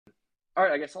All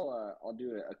right, I guess I'll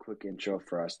do a quick intro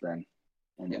for us then,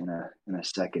 Yeah. in a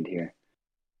second here.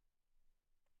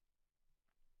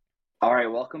 All right,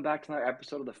 welcome back to another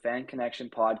episode of the Fan Connection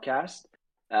podcast.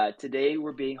 Today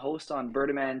we're being hosted on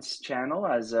Bertaman's channel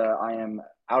as I am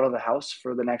out of the house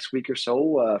for the next week or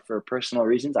so for personal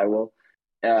reasons. I will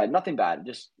nothing bad,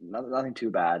 just nothing too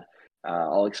bad.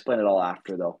 I'll explain it all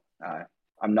after though.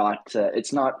 I'm not.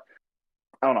 It's not.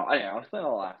 I don't know. I'll explain it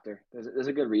all after. There's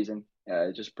a good reason.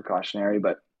 It's just precautionary,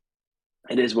 but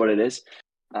it is what it is.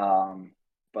 Um,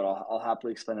 but I'll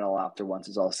happily explain it all after once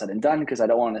it's all said and done because I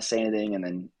don't want to say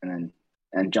anything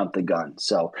and jump the gun.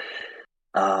 So,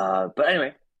 but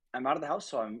anyway, I'm out of the house,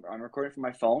 so I'm recording from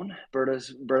my phone.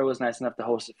 Berta was nice enough to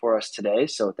host it for us today,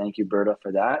 so thank you, Berta,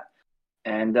 for that.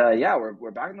 And yeah,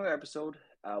 we're back in another episode.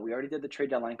 We already did the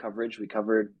trade deadline coverage.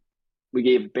 We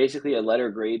gave basically a letter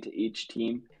grade to each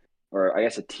team, or I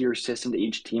guess a tier system to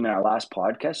each team in our last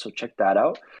podcast. So check that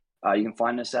out. You can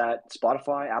find us at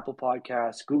Spotify, Apple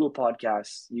Podcasts, Google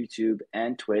Podcasts, YouTube,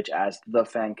 and Twitch as The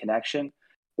Fan Connection.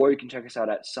 Or you can check us out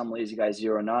at Some Lazy Guy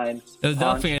 09, The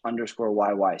Hunt fan. underscore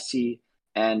YYC,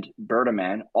 and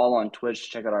Bertaman, all on Twitch.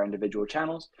 Check out our individual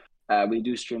channels. We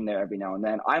do stream there every now and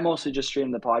then. I mostly just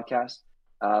stream the podcast,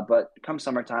 but come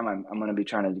summertime, I'm going to be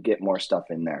trying to get more stuff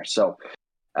in there. So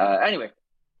anyway,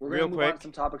 we're going to Real move on to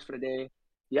some quick, topics for today.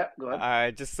 Yeah, go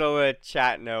ahead. just so the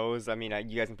chat knows, I mean,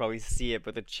 you guys can probably see it,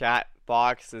 but the chat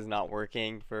box is not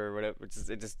working for whatever.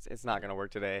 It's not gonna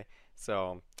work today.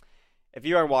 So, if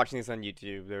you are watching this on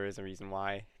YouTube, there is a reason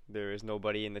why there is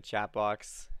nobody in the chat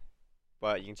box.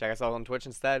 But you can check us out on Twitch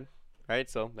instead, right?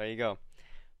 So there you go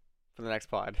for the next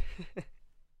pod.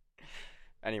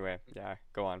 Anyway, yeah,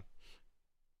 go on.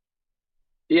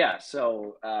 Yeah,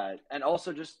 so and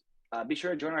also just be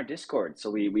sure to join our Discord. So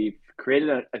we've created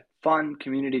a fun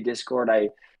community Discord.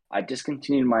 I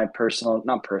discontinued my personal,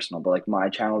 not personal, but like my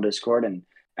channel Discord,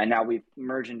 and now we've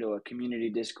merged into a community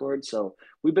Discord. So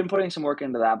we've been putting some work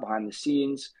into that behind the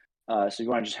scenes. So if you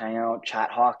want to just hang out, chat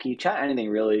hockey, chat anything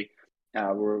really.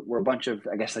 We're a bunch of,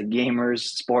 I guess, like gamers,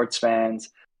 sports fans,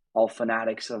 all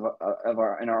fanatics of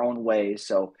our in our own ways.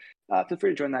 So feel free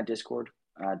to join that Discord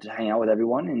to hang out with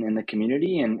everyone in the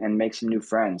community and make some new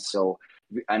friends. So,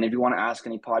 and if you want to ask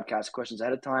any podcast questions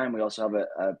ahead of time, we also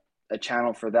have a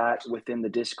channel for that within the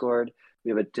Discord. We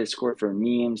have a Discord for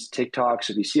memes, TikToks.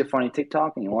 So if you see a funny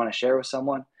TikTok and you want to share with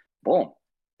someone, boom,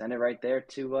 send it right there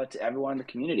to everyone in the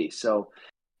community. So,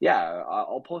 yeah,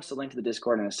 I'll post a link to the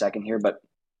Discord in a second here, but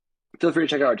feel free to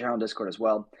check out our channel Discord as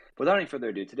well. Without any further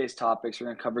ado, today's topics, we're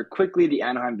going to cover quickly the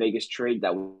Anaheim Vegas trade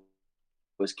that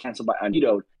was canceled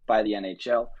vetoed by the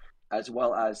NHL, as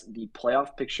well as the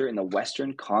playoff picture in the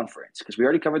Western Conference. Because we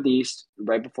already covered the East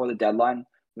right before the deadline.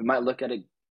 We might look at a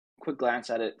quick glance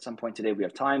at it at some point today if we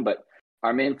have time, but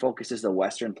our main focus is the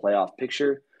Western playoff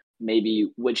picture.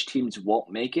 Maybe which teams won't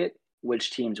make it,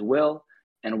 which teams will,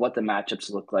 and what the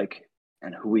matchups look like,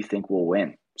 and who we think will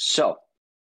win. So,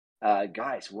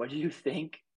 guys, what do you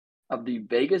think of the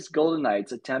Vegas Golden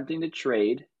Knights attempting to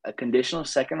trade a conditional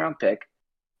second round pick,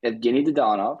 Evgeny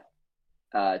Dadonov,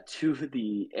 to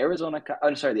the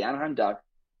Anaheim Ducks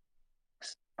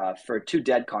for two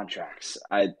dead contracts?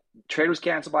 Trade was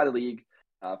canceled by the league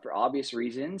for obvious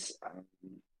reasons.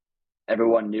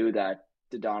 Everyone knew that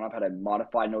Dadonov had a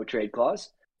modified no trade clause,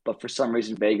 but for some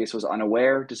reason Vegas was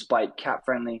unaware, despite Cap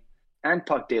Friendly and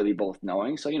Puck Daily both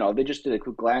knowing. So they just did a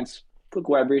quick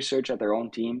web research at their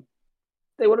own team.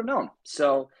 They would have known.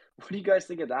 So, what do you guys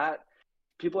think of that?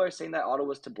 People are saying that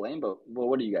Ottawa's to blame, but well,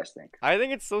 what do you guys think? I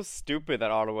think it's so stupid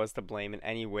that Ottawa's to blame in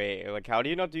any way. Like, how do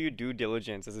you not do your due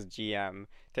diligence as a GM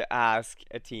to ask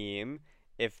a team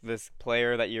if this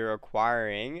player that you're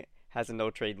acquiring has a no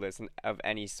trade list of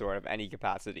any sort, of any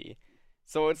capacity?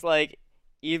 So it's like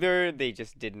either they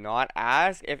just did not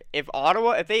ask. If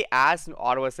they asked and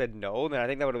Ottawa said no, then I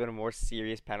think that would have been a more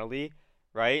serious penalty,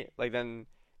 right? Like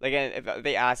if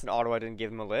they asked and Ottawa didn't give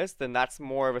them a list, then that's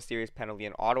more of a serious penalty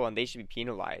in Ottawa, and they should be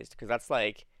penalized because that's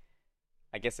like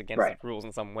I guess against the Right. rules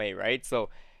in some way, right? So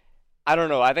I don't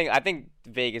know. I think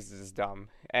Vegas is dumb,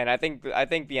 and I think the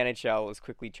NHL is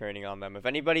quickly turning on them. If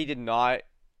anybody did not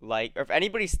like, or if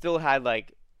anybody still had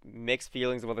like mixed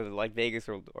feelings of whether they like Vegas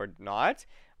or not,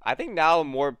 I think now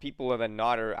more people than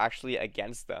not are actually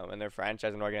against them and their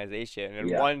franchise and organization. And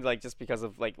Yeah. one like just because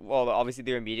of like well obviously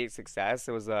their immediate success,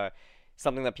 it was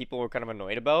something that people were kind of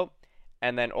annoyed about.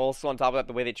 And then also on top of that,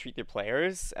 the way they treat their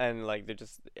players and like they're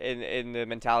just in the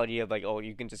mentality of like, oh,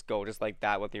 you can just go just like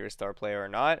that whether you're a star player or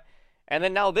not. And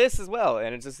then now this as well,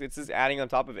 and it's just adding on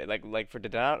top of it. Like for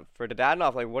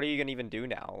Dadonov, like what are you gonna even do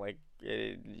now? Like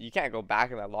you can't go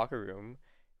back in that locker room,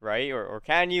 right? Or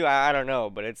can you? I don't know,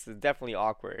 but it's definitely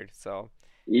awkward. So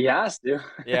He has to.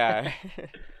 Yeah.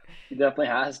 He definitely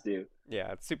has to.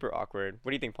 Yeah, it's super awkward.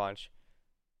 What do you think, Punch?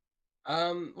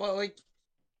 Well, like,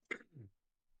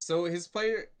 so his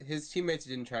teammates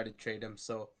didn't try to trade him,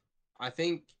 so I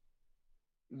think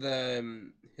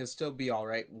he'll still be all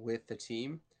right with the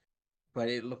team, but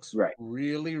it looks Right.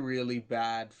 really, really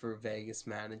bad for Vegas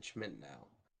management now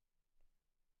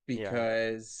Yeah,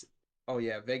 because, oh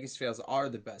yeah, Vegas fails are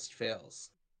the best fails.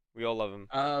 we all love him.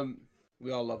 Um,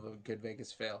 we all love a good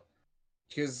Vegas fail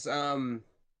because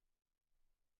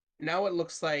now it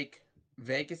looks like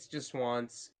Vegas just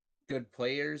wants good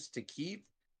players to keep,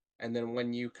 and then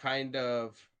when you're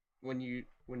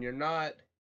not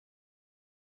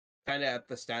kind of at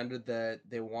the standard that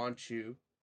they want you,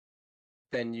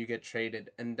 then you get traded,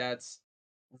 and that's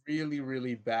really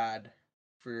really bad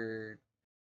for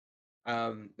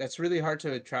that's really hard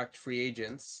to attract free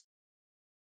agents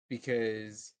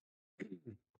because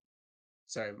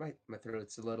sorry, my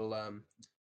throat's a little I'm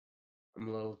a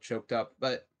little choked up,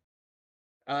 but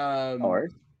um Or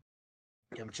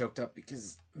I'm choked up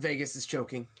because Vegas is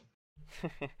choking.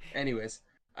 Anyways,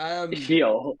 um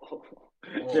yo,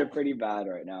 they're oh pretty bad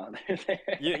right now.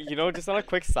 Just on a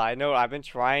quick side note, I've been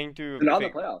trying to They're not in the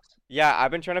fig playoffs. yeah,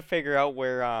 I've been trying to figure out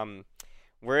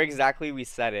where exactly we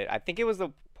said it. I think it was the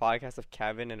podcast of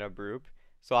Kevin and Abroop.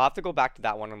 So I'll have to go back to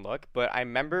that one and look. But I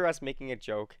remember us making a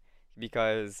joke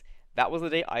because that was the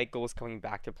day Eichel was coming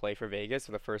back to play for Vegas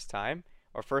for the first time,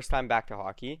 or first time back to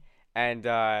hockey. And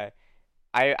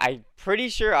I'm pretty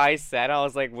sure I said I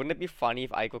was like, wouldn't it be funny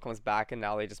if Eichel comes back and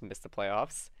now they just miss the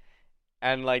playoffs?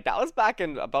 And like that was back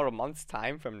in about a month's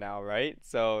time from now, right?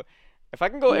 So if I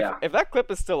can go, Yeah. if that clip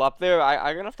is still up there,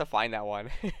 I'm gonna have to find that one.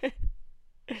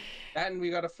 that, and we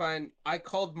gotta find. I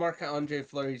called Marc Andre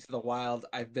Fleury to the Wild.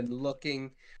 I've been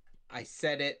looking. I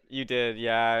said it. You did,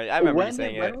 yeah. I remember you When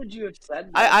saying when it. would you have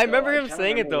said that I though? remember I him can't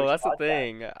saying it remember though. which That's the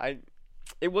podcast. thing.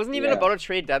 It wasn't even Yeah. about a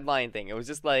trade deadline thing. It was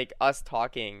just like us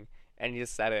talking, and he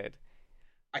just said it.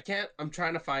 I can't. I'm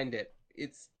trying to find it.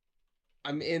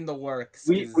 I'm in the works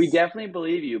We because definitely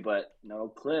believe you, but no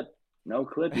clip. No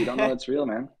clip. You don't know it's real,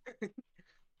 man.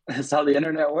 That's how the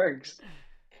internet works.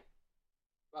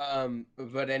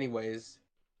 But anyways,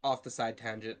 off the side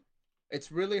tangent.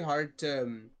 It's really hard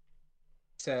to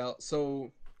tell.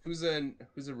 So who's a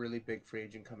really big free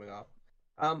agent coming off?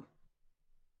 Um,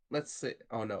 let's say.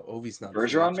 Oh no, Ovi's not a free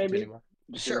Bergeron, agent maybe? anymore.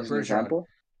 Just Sure, as an Bergeron. example.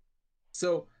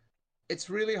 So it's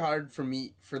really hard for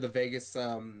the Vegas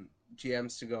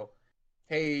GMs to go,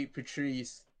 hey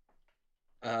Patrice,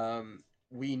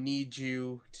 we need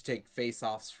you to take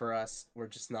face-offs for us. We're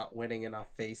just not winning enough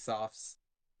face-offs.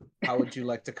 How would you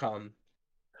like to come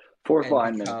Fourth and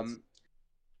line minutes.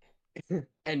 become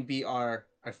and be our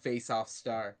face-off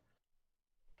star?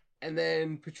 And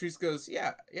then Patrice goes,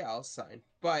 yeah, yeah, I'll sign.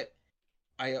 But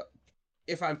I,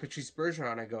 if I'm Patrice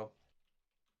Bergeron, I go,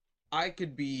 I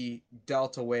could be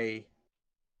dealt away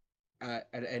at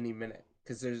any minute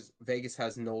because there's Vegas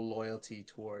has no loyalty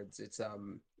towards its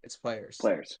players.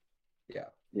 Players. Yeah.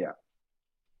 Yeah.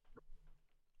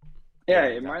 Yeah,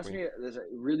 Yeah, it reminds exactly. me. There's a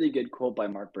really good quote by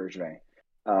Marc Bergevin.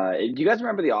 Do you guys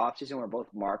remember the offseason where both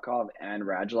Markov and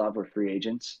Radulov were free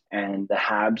agents, and the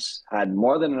Habs had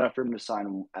more than enough room to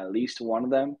sign at least one of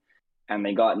them, and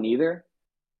they got neither?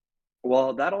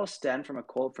 Well, that all stemmed from a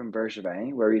quote from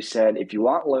Bergevin where he said, "If you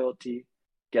want loyalty,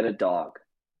 get a dog.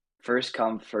 First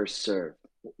come, first serve."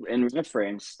 In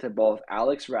reference to both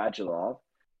Alex Radulov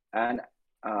and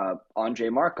Andrei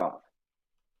Markov.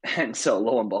 And so,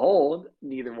 lo and behold,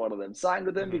 neither one of them signed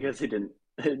with him Hmm. because he didn't,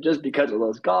 just because of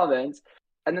those comments.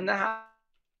 And then the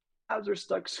Habs are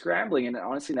stuck scrambling and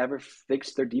honestly never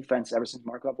fixed their defense ever since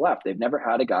Markov left. They've never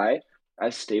had a guy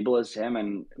as stable as him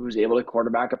and who's able to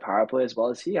quarterback a power play as well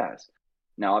as he has.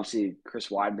 Now, obviously, Chris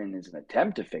Weidman is an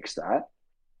attempt to fix that.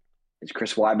 Is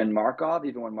Chris Weidman Markov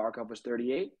even when Markov was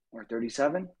 38 or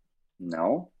 37?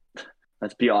 No.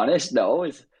 Let's be honest. No,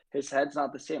 his head's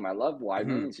not the same. I love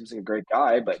Weidman. He seems like a great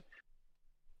guy, but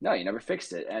no, you never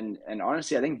fixed it. And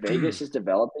honestly, I think Vegas is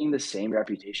developing the same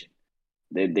reputation.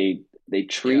 They Yeah.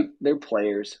 treat their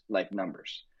players like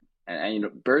numbers. And you know,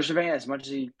 Bergevin, as much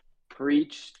as he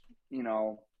preached, you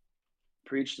know,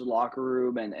 preached the locker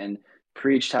room and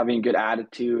preached having a good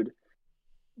attitude,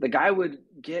 the guy would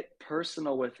get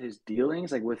personal with his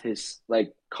dealings, like with his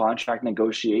like contract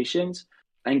negotiations,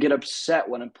 and get upset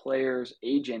when a player's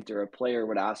agent or a player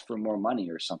would ask for more money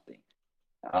or something.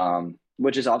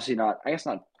 Which is obviously not, I guess,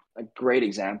 not a great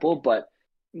example, but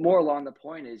more along the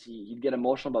point is he'd get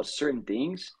emotional about certain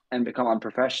things and become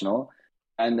unprofessional,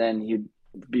 and then he'd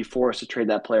be forced to trade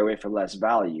that player away for less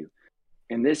value.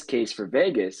 In this case, for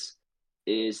Vegas,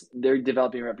 is they're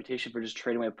developing a reputation for just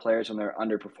trading away players when they're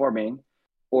underperforming,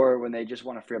 or when they just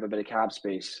want to free up a bit of cap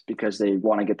space because they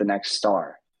want to get the next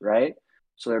star, right?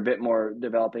 So they're a bit more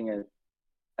developing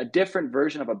a different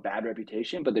version of a bad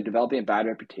reputation, but they're developing a bad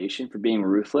reputation for being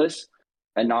ruthless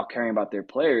and not caring about their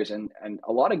players. And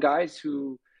a lot of guys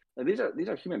who like, these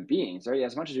are human beings, right?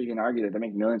 As much as you can argue that they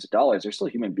make millions of dollars, they're still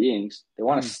human beings. They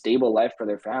want a stable life for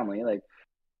their family. Like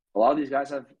a lot of these guys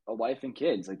have a wife and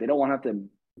kids. Like they don't want to have to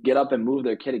get up and move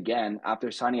their kid again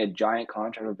after signing a giant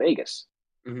contract with Vegas.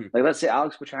 Like let's say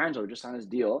Alex Pietrangelo just signed his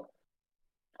deal.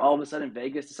 All of a sudden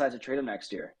Vegas decides to trade him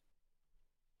next year.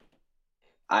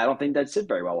 I don't think that'd sit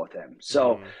very well with him.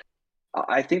 So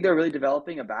I think they're really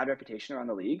developing a bad reputation around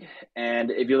the league. And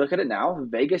if you look at it now,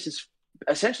 Vegas is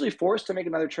essentially forced to make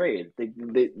another trade.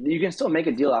 You can still make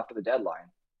a deal after the deadline.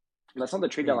 That's not what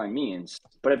the trade deadline means.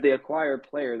 But if they acquire a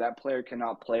player, that player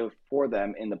cannot play for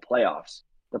them in the playoffs.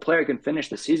 The player can finish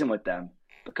the season with them,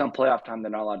 but come playoff time,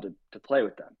 they're not allowed to play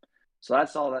with them. So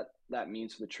that's all that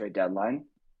means for the trade deadline.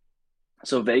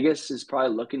 So Vegas is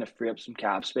probably looking to free up some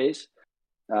cap space.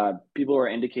 People are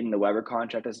indicating the Weber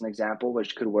contract as an example,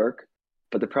 which could work.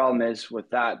 But the problem is with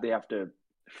that, they have to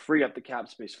free up the cap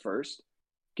space first,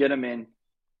 get them in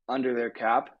under their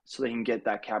cap so they can get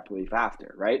that cap relief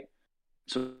after, right?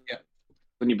 So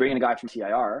when you bring in a guy from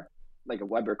TIR, like a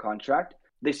Weber contract,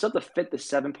 they still have to fit the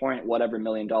 7 point whatever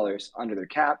million dollars under their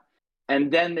cap,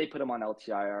 and then they put them on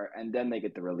LTIR, and then they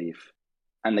get the relief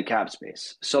and the cap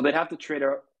space. So they'd have to trade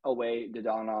away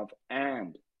Dadonov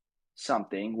and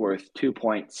something worth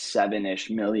 2.7-ish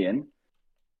million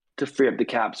to free up the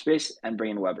cap space and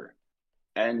bring in Weber.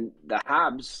 And the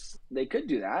Habs, they could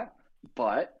do that,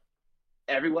 but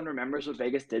everyone remembers what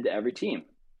Vegas did to every team.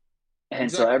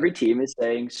 And so every team is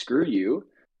saying, screw you,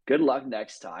 good luck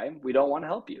next time, we don't want to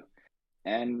help you.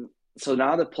 And so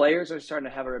now the players are starting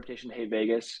to have a reputation to hate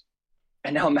Vegas,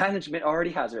 and now management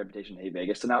already has a reputation to hate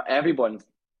Vegas. So now everyone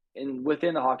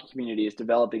within the hockey community is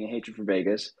developing a hatred for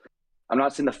Vegas. I'm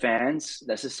not saying the fans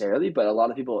necessarily, but a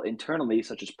lot of people internally,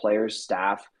 such as players,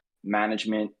 staff,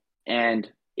 management, and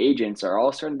agents are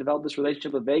all starting to develop this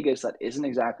relationship with Vegas that isn't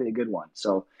exactly a good one.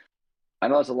 So I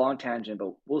know it's a long tangent,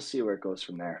 but we'll see where it goes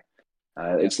from there.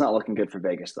 It's not looking good for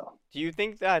Vegas, though. Do you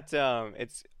think that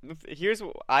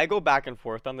I go back and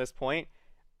forth on this point.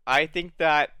 I think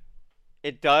that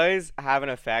it does have an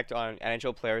effect on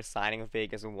NHL players signing with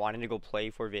Vegas and wanting to go play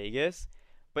for Vegas.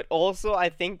 But also, I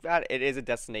think that it is a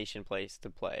destination place to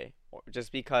play,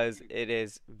 just because it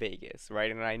is Vegas,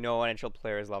 right? And I know NHL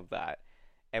players love that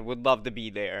and would love to be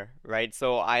there, right?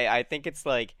 So I think it's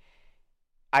like,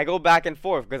 I go back and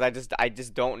forth because I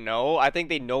just don't know. I think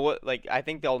they know what, like, I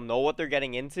think they'll know what they're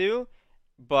getting into,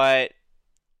 but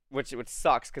which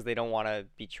sucks because they don't want to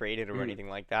be traded or anything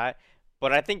like that.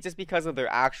 But I think just because of their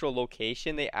actual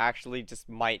location, they actually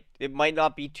it might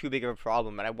not be too big of a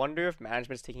problem. And I wonder if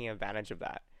management's taking advantage of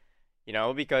that.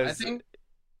 Because I think,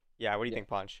 yeah, what do you think,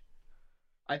 Punch?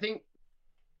 I think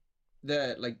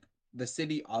the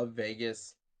city of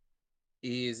Vegas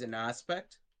is an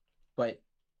aspect, but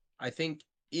I think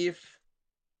if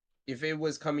it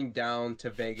was coming down to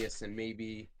Vegas and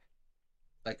maybe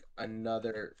like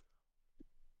another,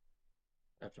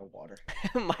 I have no water.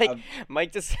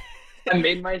 Mike just I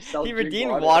made myself. He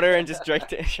redeemed water and just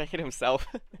drank it himself.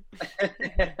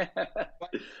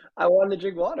 I wanted to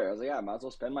drink water. I was like, yeah, I might as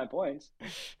well spend my points.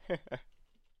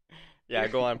 Yeah,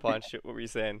 go on, Punch. What were you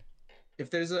saying?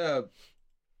 If there's a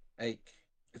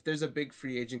big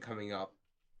free agent coming up,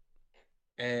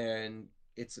 and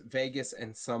it's Vegas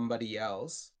and somebody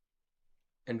else,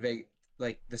 and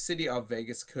the city of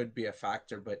Vegas could be a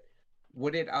factor, but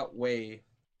would it outweigh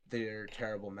their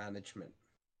terrible management?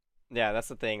 Yeah, that's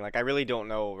the thing. Like, I really don't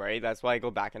know, right? That's why I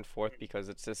go back and forth because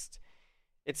it's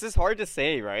just hard to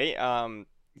say, right?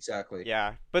 Exactly.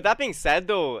 Yeah. But that being said,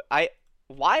 though,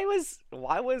 why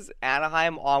was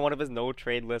Anaheim on one of his no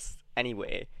trade lists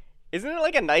anyway? Isn't it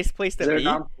like a nice place to be?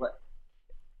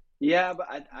 Yeah,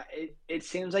 but it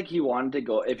seems like he wanted to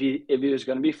go if he was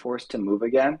going to be forced to move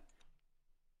again.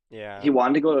 Yeah. He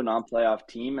wanted to go to a non-playoff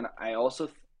team, and I also,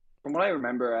 from what I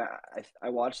remember, I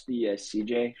watched the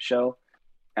CJ show.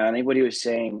 And I think what he was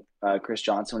saying, Chris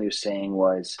Johnson, what he was saying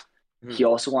was he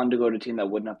also wanted to go to a team that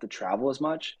wouldn't have to travel as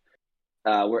much.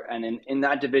 In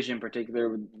that division in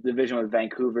particular, division with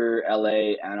Vancouver,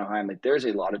 LA, Anaheim, like there's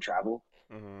a lot of travel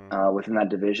within that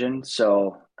division.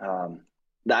 So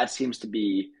that seems to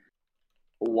be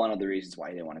one of the reasons why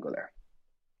he didn't want to go there.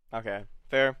 Okay,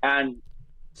 fair. And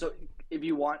so if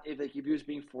he was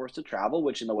being forced to travel,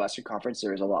 which in the Western Conference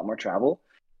there is a lot more travel,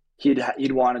 he'd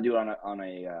want to do it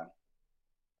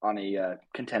on a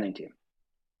contending team.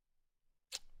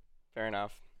 Fair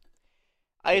enough.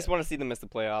 I just want to see them miss the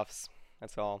playoffs.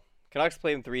 That's all. Canucks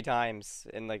play them 3 times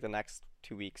in like the next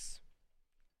 2 weeks.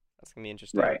 That's gonna be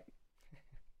interesting. Right.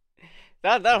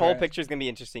 That whole Right. picture is gonna be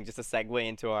interesting. Just a segue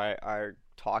into our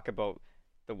talk about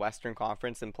the Western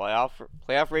Conference and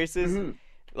playoff races. Mhm.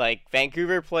 Like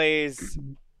Vancouver plays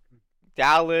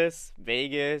Dallas,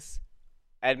 Vegas,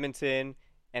 Edmonton,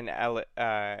 and LA.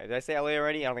 Did I say LA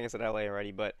already? I don't think I said LA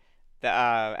already, but the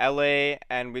LA,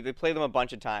 and they play them a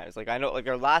bunch of times. Like I know, like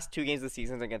our last 2 games of the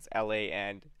season is against LA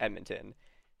and Edmonton.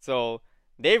 So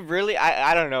they've really,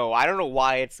 I don't know,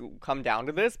 why it's come down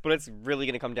to this, but it's really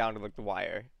gonna come down to like the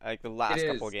wire, like the last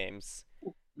couple of is. games.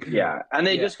 Yeah, and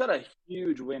they Yeah. just got a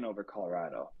huge win over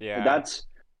Colorado. Yeah.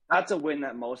 That's a win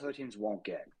that most other teams won't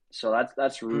get. So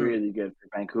that's really good for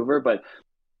Vancouver. But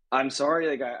I'm sorry,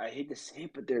 like I hate to say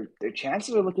it, but their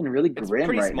chances are looking really It's grim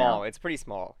pretty right small. now. It's pretty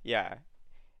small. Yeah.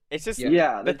 It's just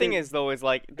Yeah, the thing is though is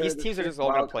like they're these the teams are fifth just all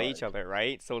gonna wild play card. each other,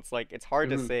 right? So it's like it's hard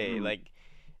to Mhm, say. mhm. Like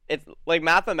it's like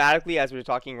mathematically as we're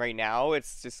talking right now,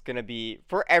 it's just gonna be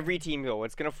for every team though,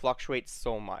 it's gonna fluctuate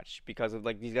so much because of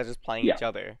like these guys just playing Yeah. each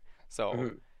other. So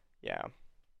Mhm. yeah.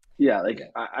 Yeah, like Yeah.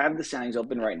 I have the standings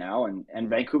open right now, and Mhm.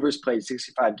 Vancouver's played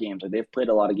 65 games. Like they've played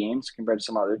a lot of games compared to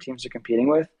some other teams they're competing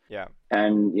with. Yeah.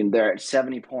 And they're at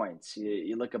 70 points.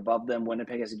 You look above them.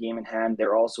 Winnipeg has a game in hand.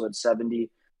 They're also at 70.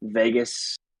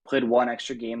 Vegas played one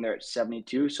extra game. They're at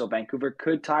 72. So Vancouver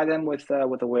could tie them with a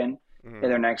win in Mhm.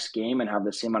 their next game and have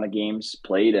the same amount of games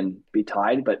played and be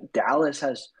tied. But Dallas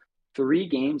has 3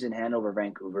 games in hand over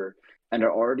Vancouver, and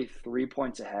are already 3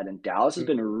 points ahead. And Dallas has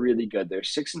been really good. They're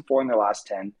 6-4 in their last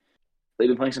 10. They've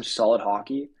been playing some solid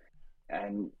hockey,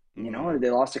 and they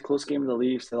lost a close game to the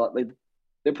Leafs.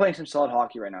 They're playing some solid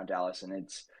hockey right now, Dallas, and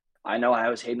I know I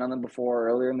was hating on them before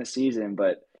earlier in the season,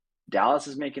 but Dallas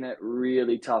is making it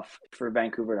really tough for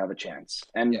Vancouver to have a chance.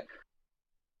 And Yeah.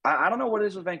 I don't know what it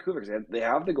is with Vancouver because they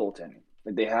have the goaltending.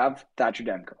 Like they have Thatcher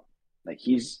Demko. Like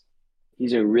he's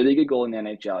a really good goal in the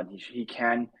NHL, and he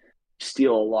can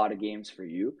steal a lot of games for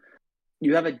you.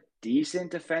 You have a decent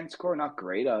defense core, not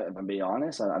great. If I'm being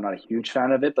honest, I'm not a huge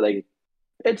fan of it, but like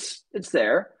it's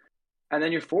there. And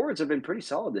then your forwards have been pretty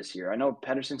solid this year. I know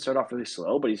Pedersen started off really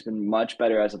slow, but he's been much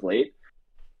better as of late.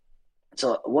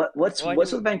 So what's Well,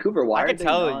 with Vancouver? Why I are can they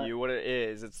tell not? you what it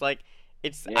is. It's like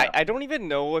it's Yeah. I don't even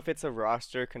know if it's a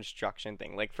roster construction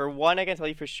thing. Like for one, I can tell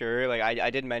you for sure. Like I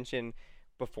did mention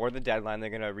before the deadline they're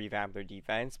gonna revamp their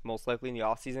defense, most likely in the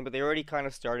offseason, but they already kind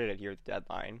of started it here at the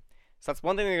deadline. So that's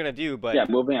one thing they're gonna do, but Yeah,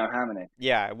 moving on Hamannik.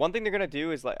 yeah, one thing they're gonna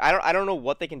do is like I don't know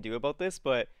what they can do about this,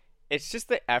 but it's just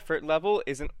the effort level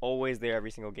isn't always there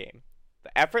every single game.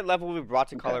 The effort level we brought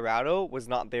to Okay. Colorado was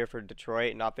not there for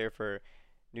Detroit, not there for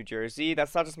New Jersey.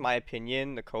 That's not just my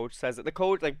opinion. The coach says it. The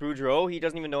coach, like Boudreau, he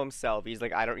doesn't even know himself. He's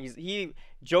like, I don't. He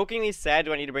jokingly said,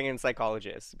 "Do I need to bring in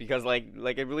psychologists?" Because like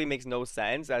it really makes no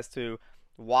sense as to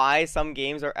why some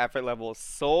games our effort level is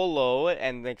so low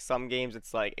and like some games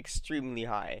it's like extremely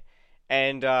high,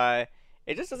 and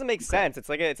it just doesn't make sense. It's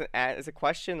like it's a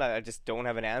question that I just don't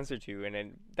have an answer to,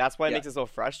 and that's why it Yeah. makes it so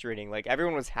frustrating. Like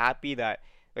everyone was happy that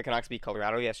the Canucks beat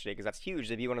Colorado yesterday because that's huge.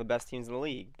 They beat one of the best teams in the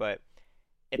league, but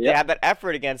if they Yeah. have that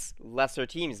effort against lesser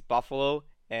teams, Buffalo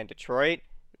and Detroit,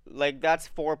 like that's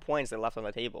 4 points that left on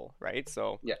the table, right?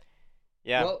 So Yeah.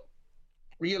 yeah, Well,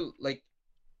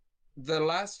 the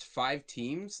last 5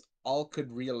 teams all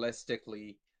could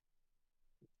realistically,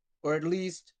 or at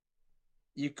least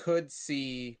you could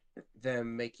see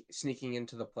them sneaking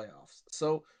into the playoffs.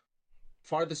 So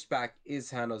farthest back is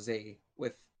San Jose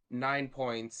with 9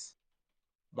 points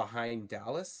behind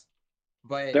Dallas,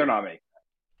 but They're not making.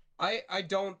 I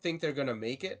don't think they're gonna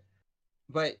make it.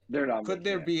 But They're not. could making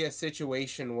there it. be a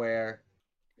situation where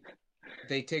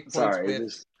they take points Sorry, with?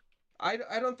 this- I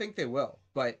don't think they will,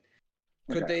 but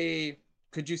could Okay.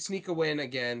 could you sneak a win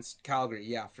against Calgary?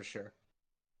 Yeah, for sure.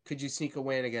 Could you sneak a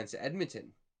win against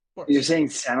Edmonton? Of course. You're saying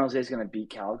San Jose is going to beat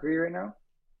Calgary right now?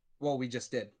 Well, we just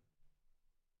did.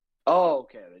 Oh,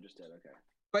 okay. They just did. Okay,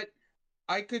 But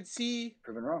I could see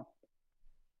proven wrong.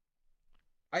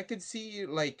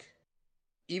 like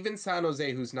even San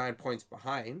Jose, who's 9 points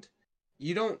behind,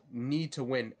 you don't need to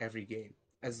win every game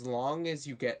as long as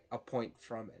you get a point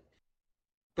from it.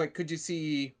 But could you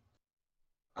see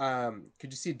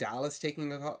Dallas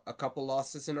taking a couple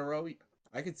losses in a row?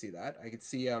 I could see that. I could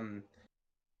see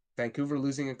Vancouver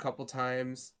losing a couple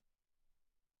times.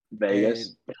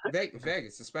 Vegas. And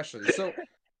Vegas especially. So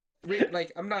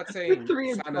like I'm not saying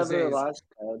Three and San seven Jose are is, last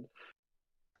 10.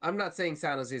 I'm not saying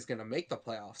San Jose is going to make the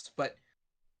playoffs, but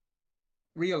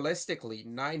realistically,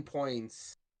 9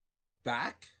 points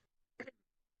back.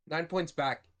 9 points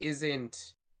back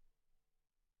isn't.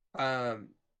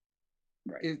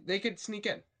 Right. They could sneak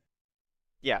in.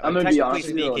 yeah. I'm Like, gonna be technically honest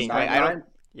with you, though, speaking, nine- I don't. nine-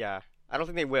 Yeah, I don't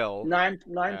think they will. Nine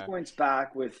Yeah. points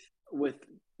back with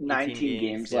 19 games,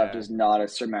 games left yeah. is not a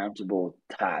surmountable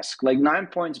task. Like 9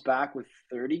 points back with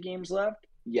 30 games left,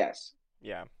 yes.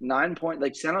 Yeah. 9 point,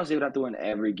 like San Jose would have to win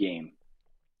every game.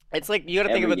 It's like you got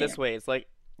to think of Every it this game. way. It's like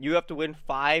you have to win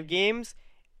 5 games.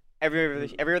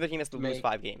 Every other team has to lose Make-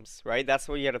 5 games, right? That's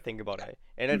what you got to think about it,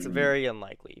 and it's Mhm. very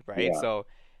unlikely, right? Yeah. So,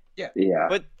 Yeah.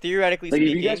 but theoretically Like if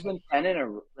speaking, you guys win 10 in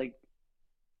a like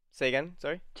say again.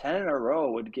 Sorry. 10 in a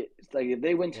row would get like if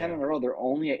they win 10 Yeah. in a row, they're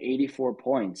only at 84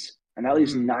 points, and that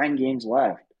leaves Mhm. 9 games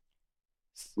left.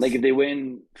 Like if they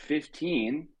win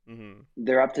 15, Mm-hmm.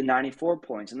 they're up to 94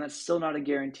 points, and that's still not a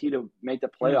guarantee to make the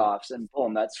playoffs. And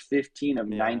boom, that's 15 of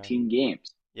Yeah. 19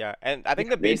 games. Yeah, and I think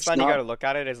the It's baseline you not- got to look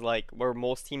at it is like where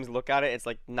most teams look at it. It's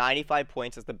like 95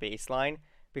 points is the baseline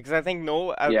because I think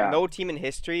Yeah. no team in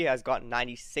history has gotten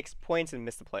 96 points and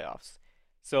missed the playoffs.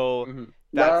 So Mhm.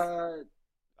 that's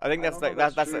I think I that's don't know like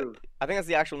if that's true. I think that's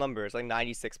the actual number. It's like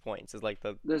 96 points is like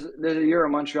the There's a year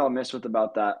Montreal missed with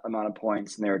about that amount of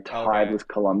points, and they were tied Okay. with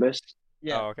Columbus,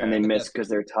 Yeah. Oh, okay. and they But missed because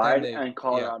they're tied. they- And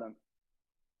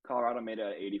Colorado made it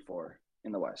at 84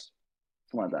 in the West,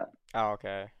 something like that. Oh,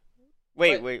 okay.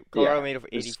 Wait, But- Colorado Yeah, made of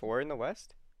it's- 84 in the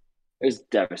West? It was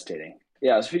devastating.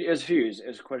 Yeah, it was a few years. It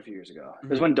was quite a few years ago. It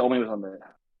was Mhm. when Domi was on the.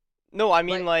 No, I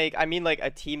mean like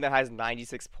a team that has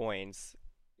 96 points.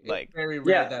 It's Like, very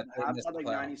rare Yeah, that they Habs miss had the like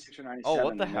playoffs. 96 or 97. oh,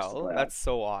 what the and missed hell? playoffs. That's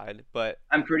so odd. But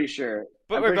I'm pretty sure.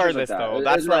 But I'm pretty sure it's regardless, like that. though, It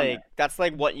that's was around like that's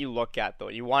like what you look at, though.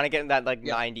 You want to get in that like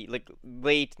Yeah. 90, like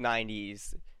late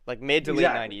 90s, like mid to late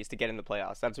Exactly. 90s to get in the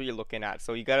playoffs. That's what you're looking at.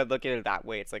 So you got to look at it that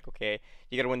way. It's like, okay,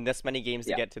 you got to win this many games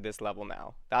to Yeah. get to this level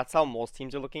now. That's how most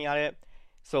teams are looking at it.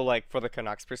 So like for the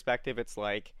Canucks perspective, it's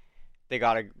like they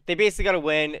basically got to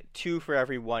win 2 for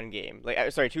every 1 game.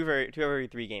 Like sorry, 2 for every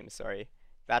 3 games, sorry.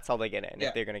 That's how they get in Yeah.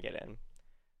 if they're going to get in.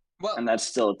 Well, And that's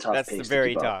still a tough That's pace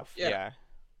very to keep up. tough. Yeah. Yeah.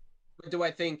 do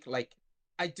I think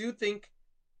I do think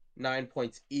 9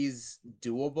 points is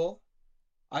doable.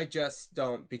 I just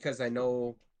don't because I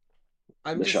know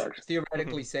I'm The just Sharks.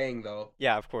 theoretically saying though,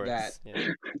 Yeah, of course. That- Yeah.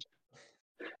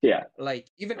 Yeah. like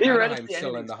even Theoretically, Anaheim's still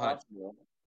in anything's the hunt. possible.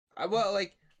 I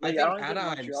Like, think don't think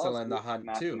Anaheim's Montreal's still in the hunt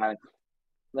too.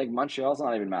 Like Montreal's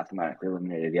not even mathematically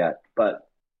eliminated yet, but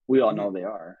we all know they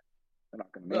are. They're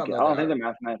not going to We all make it. know I don't they think are. they're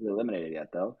mathematically eliminated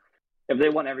yet, though. If they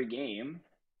won every game,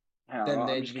 I don't Then know, I'm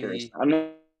they'd just curious. be-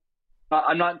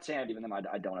 I'm not saying I'd even them. I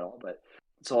don't at all. But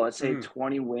so let's say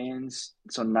 20 wins.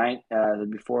 So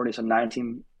it'd be 40. So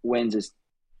 19 wins is.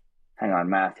 Hang on,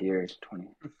 math here is 20.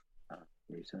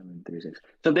 37, 36.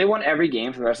 So if they won every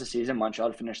game for the rest of the season, Montreal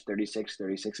would finish 36,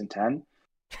 36, and 10.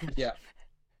 Yeah.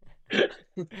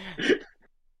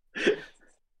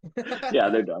 Yeah,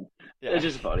 they're done. Yeah. It's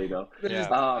just funny though. They're just-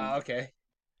 Yeah. okay.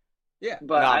 Yeah.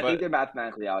 But Nah, I but- think they're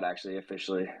mathematically out, actually,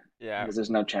 officially, Yeah. because there's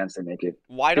no chance they make it.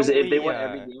 Why don't Because if we? they won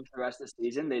every game for the rest of the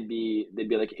season, they'd be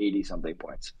like 80 something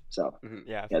points. So Yeah,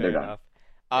 Yeah, fair they're done. enough.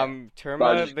 But I Terma,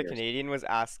 was just the curious. Canadian, was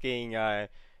asking,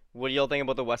 what do y'all think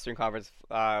about the Western Conference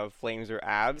Flames or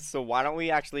Avs? So why don't we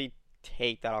actually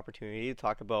take that opportunity to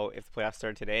talk about if the playoffs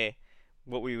started today,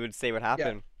 what we would say would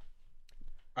happen?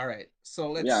 All right.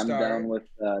 So let's yeah, I'm start. down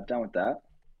with that.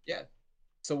 Yeah.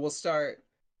 So we'll start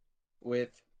with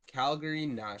Calgary,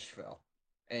 Nashville.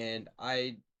 And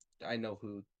I know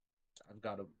who I've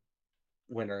got a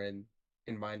winner in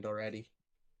mind already.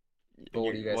 But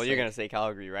what do you guys Well, think? you're gonna say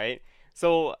Calgary, right?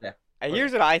 So Yeah.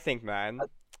 here's what I think, man.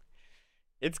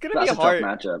 It's gonna That's be a tough hard.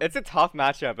 matchup. It's a tough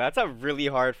matchup. That's a really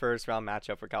hard first round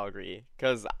matchup for Calgary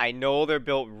because I know they're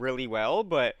built really well,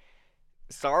 but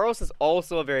Saros is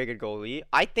also a very good goalie.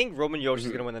 I think Roman Jokic is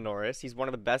Mhm. gonna win the Norris. He's one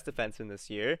of the best defensemen this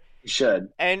year. You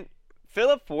should. And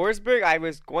Philip Forsberg, I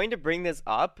was going to bring this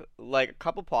up like a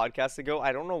couple podcasts ago.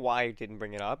 I don't know why I didn't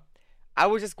bring it up. I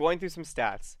was just going through some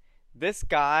stats. This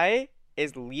guy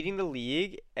is leading the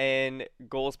league in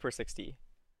goals per 60,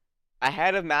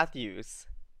 ahead of Matthews.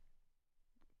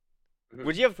 Mhm.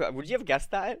 Would you have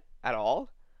guessed that at all?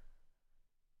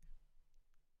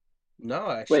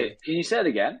 No, actually. Wait, can you say it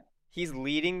again? He's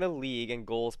leading the league in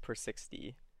goals per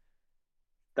 60.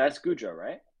 That's Goudreau,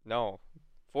 right? No,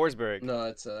 Forsberg. No,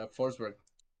 it's Forsberg.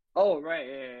 Oh, right.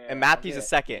 Yeah. And Matthews is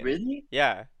second. Really?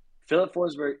 Yeah. Philip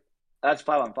Forsberg, that's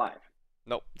 5-on-5.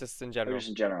 Nope, just in Or general. just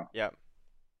in general. Yeah.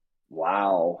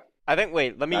 Wow. I think.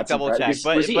 Wait, let me That's double impressive.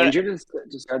 check. Was he but injured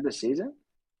to start the season?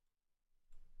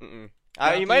 Mm-mm. He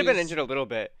might have been Matthews- injured a little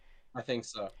bit. I think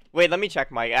so. Wait, let me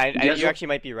check, Mike. guys You will- actually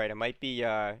might be right. It might be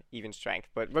even strength,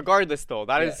 but regardless, though,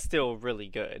 that is Yeah. still really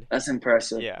good. That's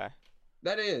impressive. Yeah.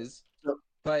 That is. So-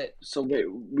 But So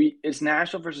wait, it's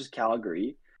Nashville versus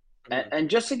Calgary. And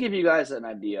just to give you guys an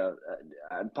idea,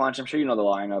 Ponch, I'm sure you know the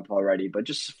lineup already, but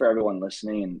just for everyone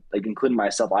listening and like including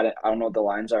myself, I don't know what the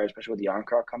lines are, especially with the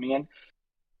Yarncroc coming in.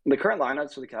 The current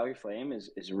lineups for the Calgary Flame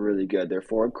is really good. Their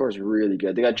forward core is really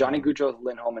good. They got Johnny Mhm. Gaudreau,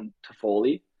 Lindholm, and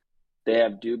Toffoli. They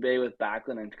have Dubé with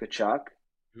Backlund and Kachuk,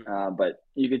 but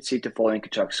you could see Toffoli and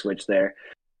Kachuk switch there.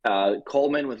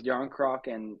 Coleman with Yarncroc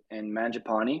and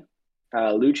Mangiapane.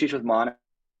 Lucic with Monahan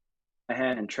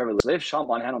and Trevor. So they have Sean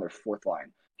Monahan on their fourth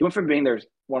line. He went from being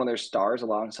one of their stars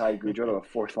alongside Gaudreau to a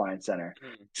fourth line center.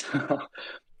 So,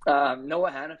 Noah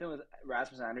Hannafin with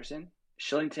Rasmus Anderson,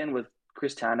 Shillington with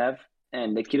Chris Tanev,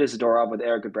 and Nikita Zadorov with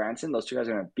Eric Branson. Those two guys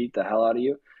are going to beat the hell out of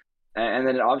you. And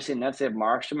then obviously in Nets they have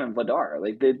Markstrom and Vladar.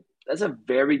 That's a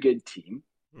very good team.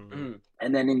 Mhm.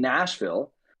 And then in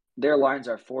Nashville, their lines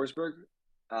are Forsberg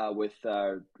with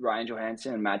Ryan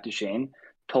Johansson and Matt Duchene,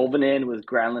 Tolvanen with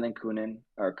Granlund and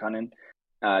Kunin,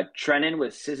 Trennan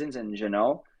with Sissons and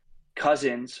Janot,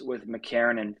 Cousins with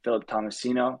McCarron and Philip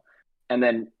Tomasino, and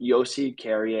then Yossi,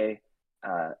 Carrier,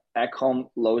 Ekholm,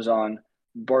 Lozon,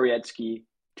 Borietsky,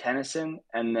 Tennyson,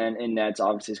 and then in nets,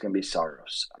 obviously, it's going to be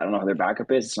Saros. I don't know who their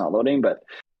backup is. It's not loading, but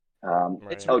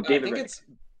It's Right. David I think Riddick. it's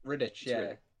Riddich, yeah.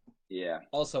 Riddick. Yeah.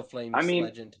 Also Flames I mean,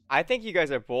 legend. I think you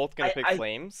guys are both gonna I- pick I-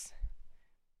 Flames,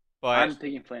 I'm but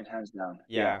picking Flames hands down.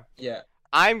 yeah. Yeah.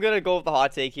 I'm gonna go with the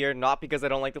hot take here, not because I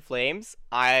don't like the Flames.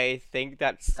 I think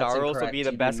that Saros will incorrect. be the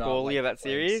You do best not goalie like of the that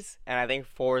Flames. series, and I think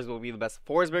Forsberg will be the best.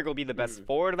 Forsberg will be the best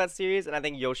forward of that series, and I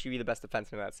think Yoshi will be the best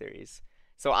defenseman of that series.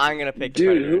 So I'm gonna pick the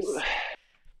Dude, Predators.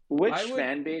 which I would-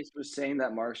 fan base was saying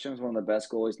that Markstrom's one of the best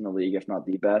goalies in the league, if not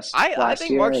the best? I last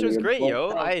think year or the Markstrom's year great, before?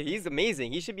 yo. He's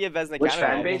amazing. He should be a Vezina Which fan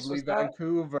candidate. base Probably was that?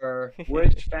 Vancouver.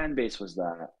 Which fan base was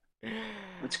that?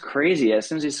 It's crazy. As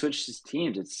soon as he switched his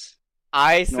teams, it's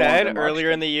I no said longer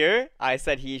earlier in Markstrom. the year, I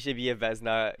said he should be a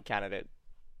Vezina candidate,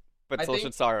 but I so think-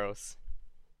 should Saros.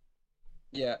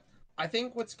 Yeah. I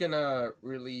think what's gonna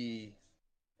really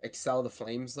excel the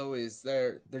Flames though is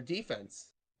their defense.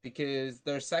 Because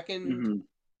they're 2nd Mhm.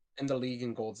 in the league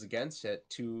in goals against at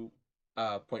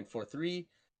 2.43,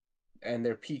 and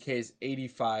their PK is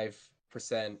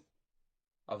 85%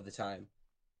 of the time.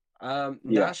 Yeah.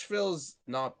 Nashville's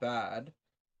not bad,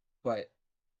 but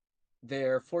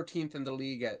they're 14th in the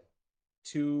league at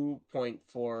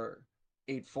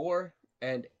 2.484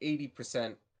 and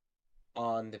 80%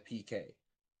 on the PK.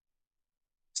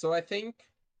 So I think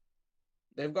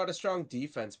they've got a strong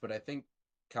defense, but I think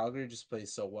Calgary just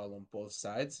plays so well on both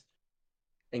sides.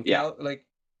 And Yeah.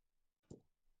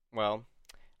 Well,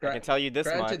 I Gra- can tell you this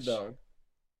granted much. though,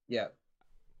 yeah,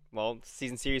 Well,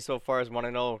 season series so far is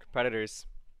 1-0 Predators.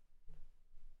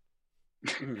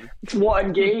 It's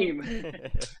one game.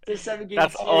 It's a 7-game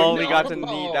That's series. all we got to No.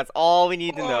 need. That's all we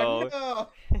need to know. Oh,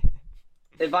 no.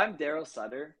 If I'm Daryl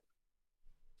Sutter,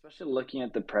 especially looking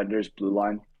at the Predators' blue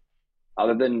line,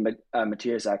 other than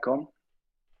Matthias Ekholm,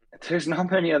 there's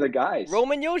not many other guys.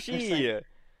 Roman Yoshi.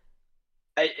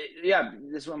 Yeah,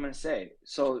 this is what I'm going to say.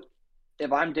 So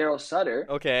if I'm Daryl Sutter,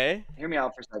 Okay. hear me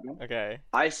out for a second. Okay.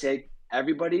 I say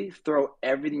everybody throw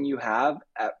everything you have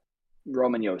at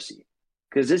Roman Yossi.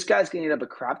 Because this guy's going to eat up a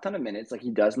crap ton of minutes like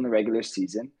he does in the regular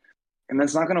season. And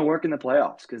that's not going to work in the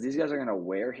playoffs because these guys are going to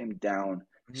wear him down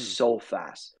so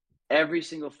fast. Every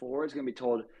single forward is going to be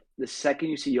told the second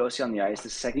you see Yossi on the ice, the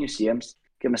second you see him,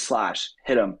 give him a slash,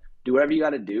 hit him, do whatever you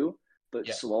got to do, but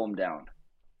Yeah. slow him down.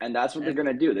 And that's what they're going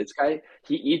to do. This guy,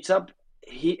 he eats up,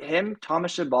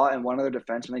 Thomas Chabot, and one other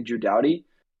defenseman like Drew Doughty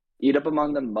eat up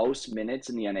among the most minutes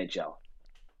in the NHL.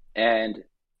 And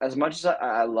as much as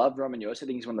I love Roman Yossi, I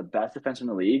think he's one of the best defensemen in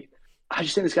the league. I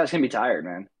just think this guy's going to be tired,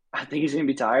 man. I think he's going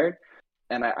to be tired.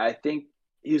 And I think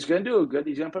he's going to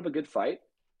he's going to put up a good fight.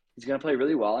 He's going to play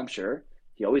really well, I'm sure.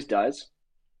 He always does.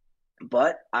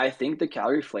 But I think the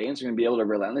Calgary Flames are going to be able to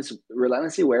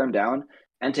relentlessly wear him down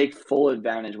and take full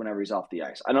advantage whenever he's off the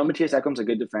ice. I know Matthias Ekholm's a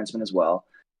good defenseman as well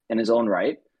in his own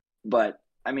right. But,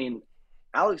 I mean,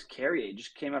 Alex Carrier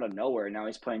just came out of nowhere. Now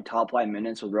he's playing top-line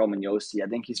minutes with Roman Yossi. I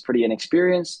think he's pretty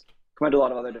inexperienced compared to a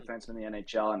lot of other defensemen in the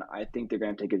NHL, and I think they're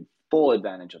going to take full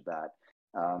advantage of that.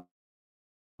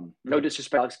 No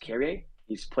disrespect to Alex Carrier.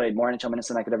 He's played more NHL minutes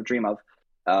than I could ever dream of.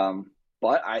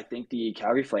 But I think the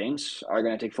Calgary Flames are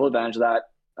going to take full advantage of that,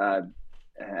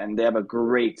 and they have a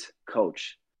great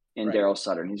coach in Daryl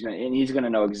Sutter. He's going to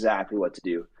know exactly what to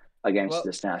do against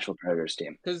this Nashville Predators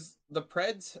team. Because the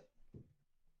Preds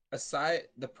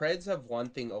have one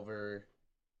thing over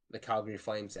the Calgary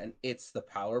Flames, and it's the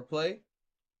power play.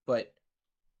 But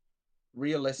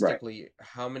realistically,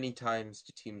 how many times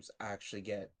do teams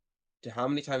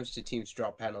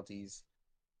drop penalties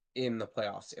in the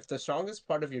playoffs? If the strongest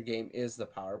part of your game is the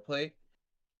power play,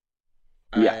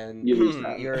 Yeah, and you lose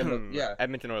that. you're in the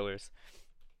Edmonton Oilers.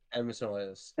 Edmonton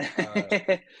Oilers.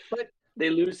 But They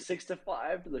lose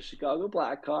 6-5 to the Chicago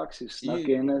Blackhawks, who snuck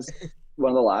you, in as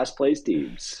one of the last place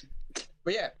teams.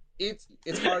 but yeah, it's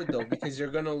hard though because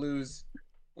you're gonna lose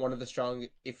one of the strong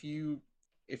if you're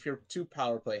too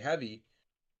power play heavy.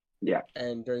 Yeah.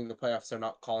 And during the playoffs, they're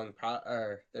not calling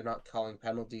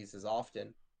penalties as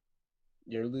often.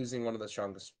 You're losing one of the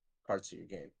strongest parts of your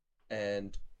game,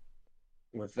 and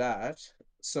with that,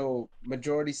 so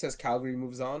majority says Calgary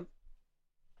moves on.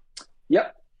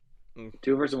 Yep. Mm.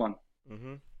 2 versus 1.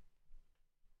 Mm-hmm. All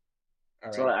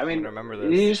right. So I mean, remember you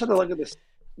this. just have to look at this.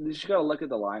 You just got to look at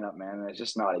the lineup, man. It's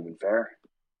just not even fair.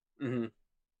 Mm-hmm.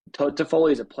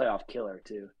 Toffoli is a playoff killer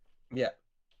too. Yeah.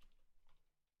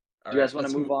 Do you guys want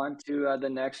to move on to the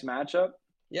next matchup?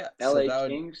 Yeah. LA so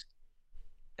Kings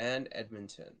and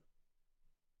Edmonton.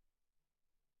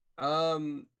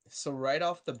 So right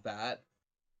off the bat,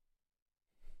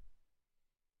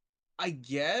 I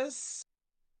guess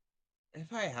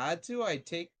if I had to, I'd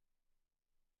take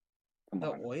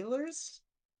the Oilers.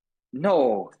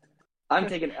 No, I'm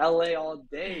taking LA all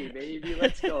day, baby.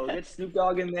 Let's go. Get Snoop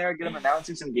Dogg in there. Get him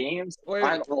announcing some games.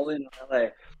 I'm all in on LA.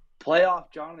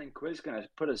 Playoff Jonathan Quick's going to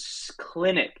put a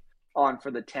clinic on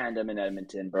for the tandem in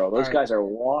Edmonton, bro. Those guys are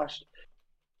washed.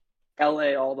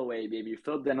 LA all the way, baby.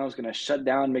 Phil Deno's going to shut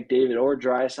down McDavid or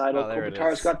Draisaitl.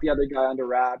 Kopitar's got the other guy under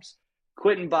wraps.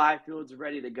 Quentin Byfield's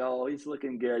ready to go. He's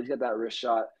looking good. He's got that wrist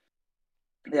shot.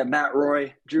 Yeah, Matt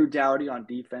Roy, Drew Doughty on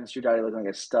defense. Drew Doughty looking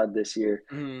like a stud this year.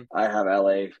 Mm-hmm. I have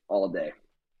LA all day.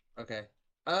 Okay.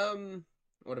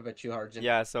 What about you, Harjan?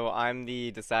 Yeah, so I'm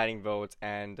the deciding vote,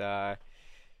 and I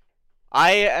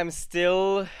am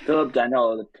still Philip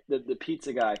Danault, the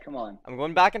pizza guy. Come on. I'm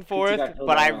going back and forth,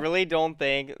 but I Danault. really don't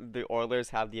think the Oilers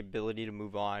have the ability to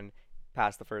move on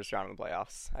past the first round of the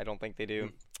playoffs. I don't think they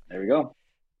do. There we go.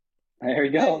 There we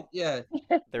go. Yeah.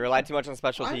 They rely too much on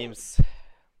special teams.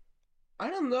 I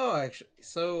don't know, actually.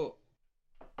 So,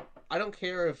 I don't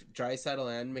care if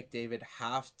Draisaitl and McDavid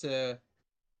have to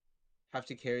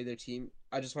carry their team.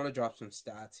 I just want to drop some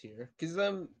stats here, because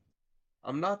I'm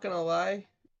not gonna lie.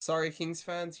 Sorry, Kings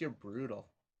fans, you're brutal.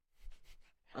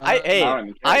 I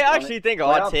actually think a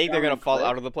hot take they're gonna fall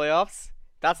out of the playoffs.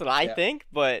 That's what I think.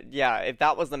 But yeah, if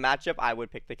that was the matchup, I would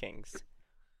pick the Kings.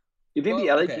 You think the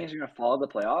LA Kings are gonna fall out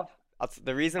of the playoff?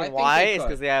 The reason why is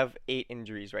because they have 8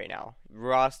 injuries right now.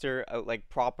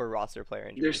 Proper roster player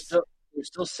injuries. They're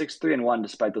still 6-3-1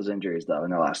 despite those injuries though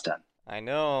in their last 10. I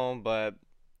know, but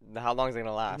how long is it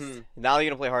gonna last? Mm-hmm. Now they're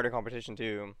gonna play harder competition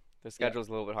too. Their schedule's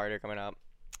a little bit harder coming up.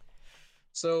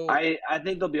 So I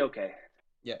think they'll be okay.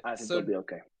 Yeah, I think they'll be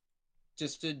okay.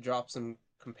 Just to drop some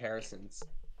comparisons,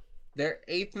 they're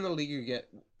 8th in the league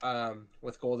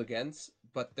with goals against,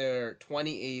 but they're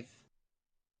 28th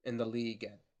in the league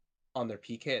on their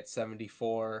PK at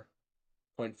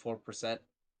 74.4%.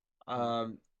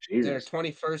 They're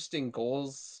 21st in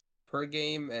goals per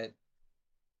game at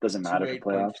doesn't matter for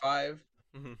playoffs.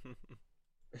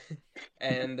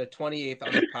 And the 28th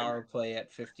on the power play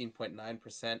at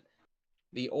 15.9%.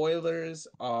 The Oilers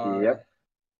are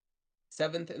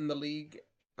 7th in the league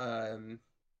for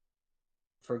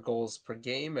goals per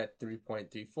game at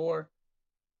 3.34.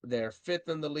 They're 5th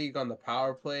in the league on the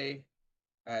power play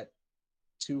at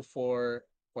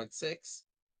 24.6.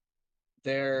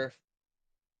 They're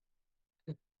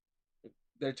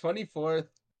 24th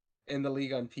in the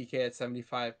league on PK at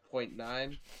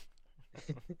 75.9.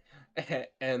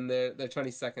 And they're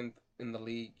 22nd in the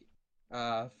league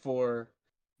for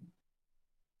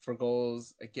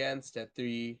goals against at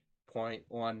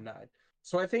 3.19.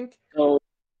 So I think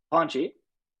Ponchi.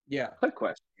 Yeah. Quick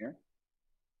question here.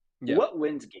 Yeah. What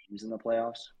wins games in the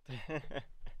playoffs?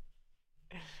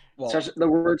 Well, the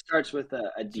word starts with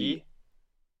a D.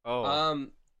 Oh. I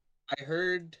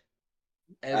heard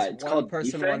as one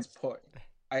person once put.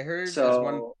 I heard as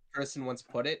one person once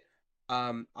put it.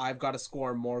 I've got to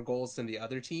score more goals than the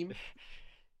other team.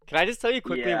 Can I just tell you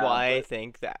quickly why I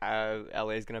think that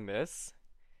LA is gonna miss?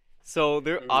 So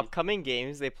their upcoming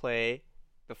games, they play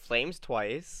the Flames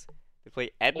twice. They play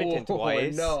Edmonton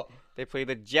twice. No. They play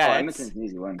the Jets,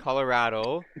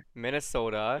 Colorado,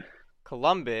 Minnesota,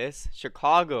 Columbus,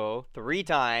 Chicago 3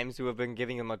 times, who have been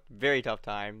giving them a very tough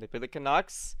time. They play the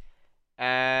Canucks,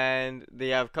 and they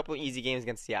have a couple of easy games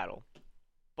against Seattle.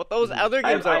 But those other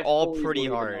games are all pretty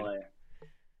hard.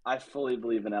 I fully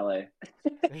believe in LA.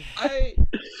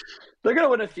 They're going to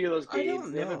win a few of those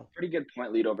games. They have a pretty good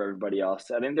point lead over everybody else.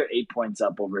 I think they're 8 points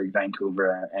up over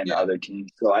Vancouver and other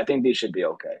teams. So I think they should be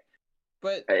okay.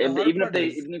 But even if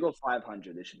they go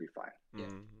 500, they should be fine. Yeah.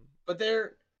 But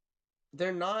they're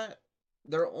not.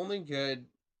 They're only good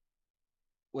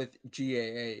with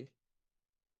GAA.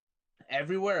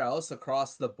 Everywhere else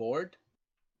across the board,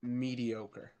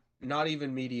 mediocre. Not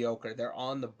even mediocre. They're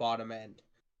on the bottom end.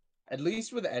 At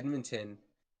least with Edmonton,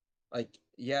 like,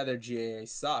 yeah, their GAA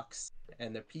sucks,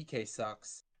 and their PK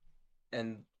sucks,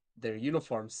 and their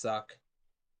uniforms suck.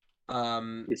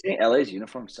 You think LA's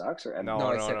uniform sucks or Edmonton?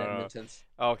 No, I No, said no. Edmonton's.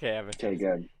 Okay, Okay, Edmonton.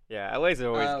 good. Yeah, LA's are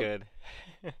always Um, good.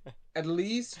 At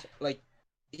least, like,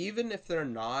 even if they're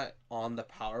not on the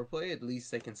power play, at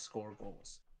least they can score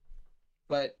goals.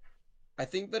 But I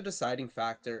think the deciding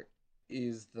factor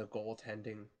is the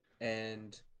goaltending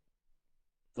and,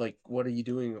 like, what are you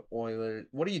doing, Oilers?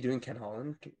 What are you doing, Ken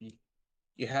Holland?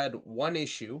 You had one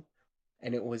issue,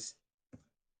 and it was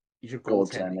your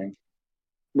goaltending. Goaltending.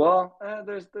 Well,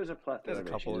 there's a plethora There's a of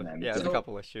couple issues in of Edmonton. there's a So-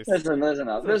 couple issues. There's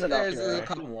enough. There's enough. There's a here.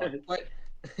 couple more. But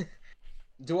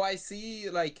do I see,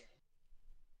 like,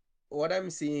 what I'm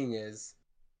seeing is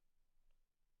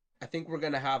I think we're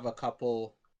gonna have a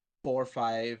couple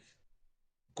 4-5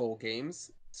 goal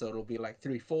games. So it'll be like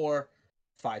 3-4,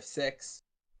 5-6.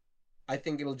 I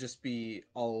think it'll just be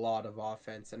a lot of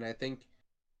offense. And I think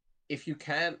if you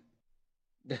can't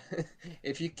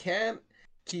if you can't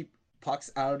keep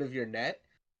pucks out of your net,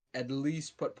 at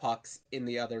least put pucks in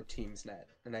the other team's net.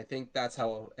 And I think that's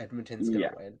how Edmonton's gonna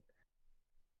Yeah. win.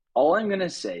 All I'm gonna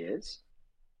say is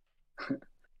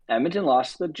Edmonton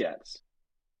lost to the Jets,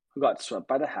 who got swept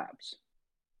by the Habs.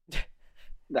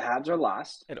 The Habs are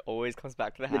last. It always comes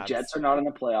back to the The Habs. Jets are not in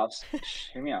the playoffs. Shh,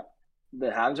 hear me out. The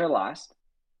Habs are last.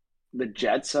 The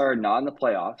Jets are not in the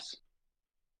playoffs.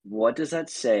 What does that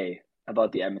say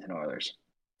about the Edmonton Oilers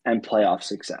and playoff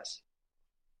success?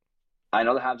 I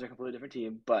know the Habs are a completely different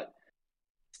team, but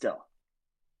still,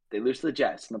 they lose to the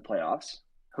Jets in the playoffs,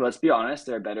 who, let's be honest,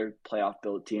 they're a better playoff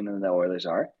built team than the Oilers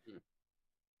are.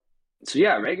 So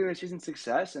yeah, regular season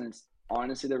success, and it's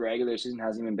honestly the regular season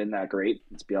hasn't even been that great.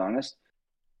 Let's be honest.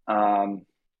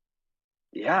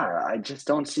 Yeah, I just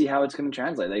don't see how it's going to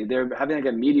translate. Like they're having like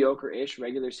a mediocre-ish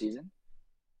regular season,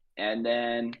 and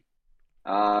then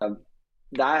that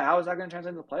how is that going to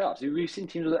translate into the playoffs? We've seen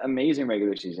teams with amazing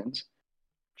regular seasons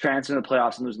transfer to the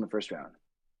playoffs and lose in the first round.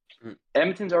 Mm.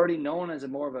 Edmonton's already known as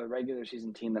more of a regular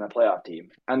season team than a playoff team,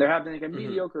 and they're having like a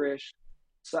mediocre-ish,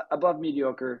 above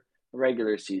mediocre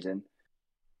regular season.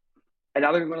 And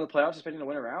now they're going to go to the playoffs expecting to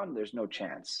win a round. There's no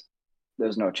chance.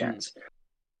 There's no chance.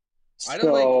 I don't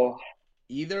So,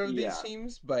 either of these yeah.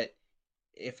 teams, but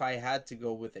if I had to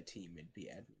go with a team, it'd be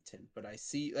Edmonton. But I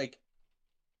see, like,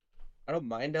 I don't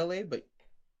mind LA, but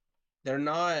they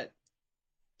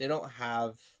don't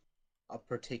have a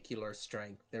particular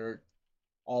strength. They're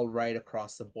all right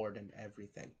across the board in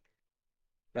everything.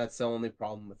 That's the only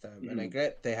problem with them. And I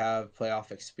get they have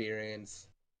playoff experience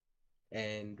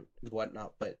and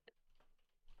whatnot, but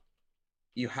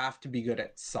you have to be good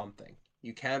at something.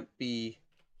 You can't be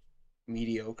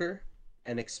mediocre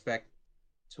and expect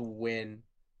to win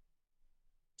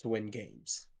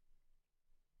games.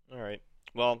 All right.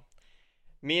 Well,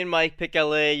 me and Mike pick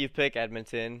LA. You pick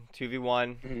Edmonton.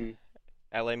 2v1. Mm-hmm.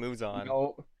 LA moves on.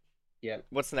 No, yeah.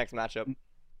 What's the next matchup?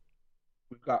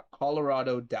 We've got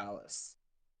Colorado, Dallas.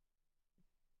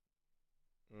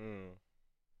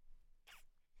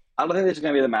 I don't think this is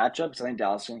going to be the matchup because I think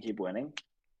Dallas is going to keep winning.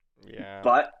 Yeah.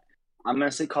 But I'm going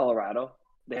to say Colorado.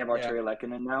 They have Arturi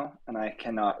Lehkonen now, and I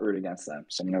cannot root against them.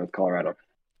 So I'm going to go with Colorado.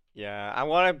 Yeah, I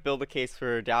want to build a case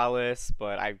for Dallas,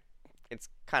 but it's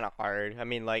kind of hard. I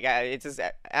mean, like, it's just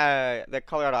the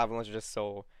Colorado Avalanche are just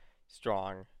so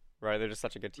strong, right? They're just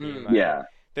such a good team. Yeah.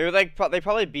 They're like they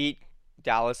probably beat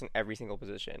Dallas in every single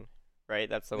position, right?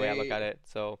 That's the way I look at it.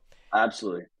 So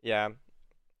Absolutely. yeah,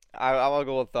 I'll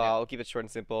go with I'll keep it short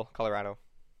and simple. Colorado.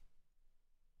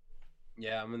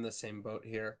 Yeah, I'm in the same boat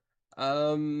here.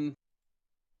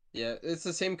 Yeah, it's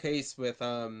the same case with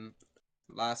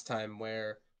last time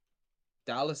where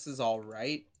Dallas is all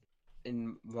right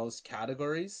in most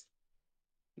categories.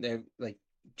 They like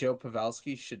Joe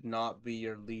Pavelski should not be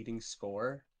your leading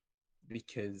scorer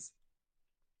because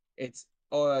it's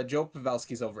Joe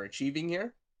Pavelski's overachieving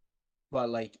here, but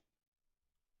like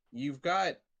you've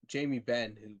got Jamie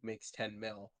Benn who makes 10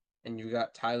 mil and you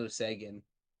got Tyler Seguin.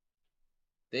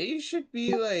 They should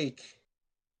be like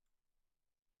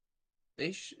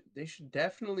they should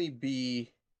definitely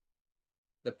be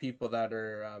the people that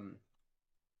are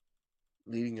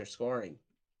leading your scoring,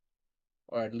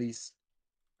 or at least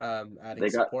adding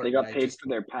support. They got paid for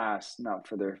their past, not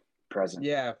for their present.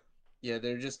 Yeah,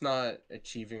 they're just not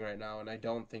achieving right now, and I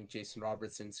don't think Jason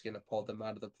Robertson's gonna pull them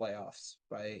out of the playoffs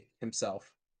by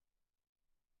himself.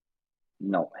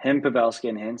 No, him, Pavelski,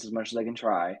 and Hintz as much as I can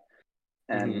try,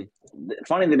 And it's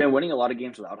funny, they've been winning a lot of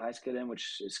games without Heiskanen,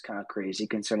 which is kind of crazy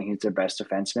considering he's their best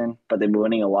defenseman. But they've been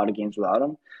winning a lot of games without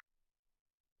him.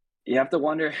 You have to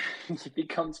wonder if he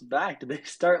comes back, do they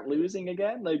start losing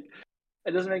again? Like,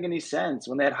 it doesn't make any sense.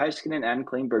 When they had Heiskanen and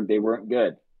Klingberg, they weren't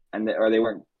good,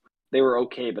 they were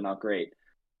okay but not great.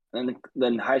 And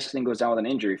then Heiskanen goes down with an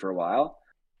injury for a while,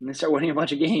 and they start winning a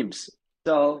bunch of games.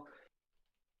 So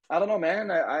I don't know,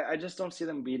 man. I just don't see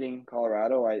them beating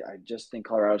Colorado. I just think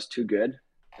Colorado's too good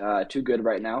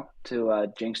right now to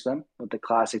jinx them with the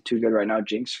classic "too good right now"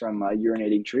 jinx from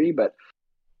Urinating Tree. But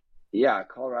yeah,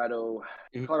 Colorado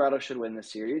should win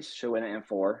this series. Should win it in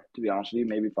 4, to be honest with you,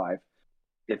 maybe 5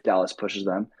 if Dallas pushes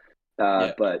them.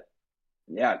 But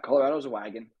yeah, Colorado's a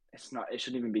wagon. It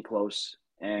shouldn't even be close.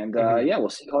 And yeah, we'll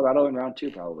see Colorado in round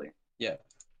 2 probably. Yeah.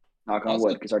 Knock on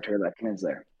wood, because Arturi Lehkonen's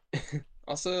there.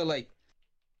 Also, like,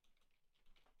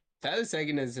 Tyler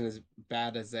Seguin isn't as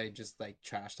bad as I just like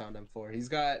trashed on him for.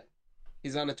 He's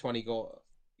on a 20 goal.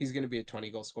 He's going to be a 20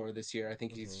 goal scorer this year. I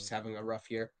think he's just having a rough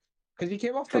year because he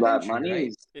came off for that injury,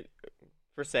 money, right?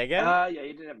 For Seguin. Yeah,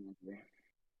 he did have an injury.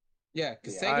 Yeah,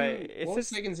 because what was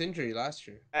Seguin's injury last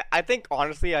year? I think,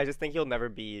 honestly, I just think he'll never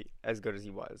be as good as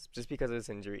he was, just because of his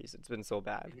injuries. It's been so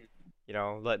bad. You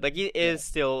know, like he is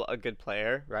still a good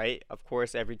player, right? Of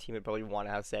course, every team would probably want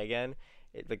to have Seguin.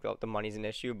 Like the money's an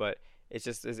issue, but it's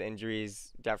just his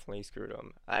injuries definitely screwed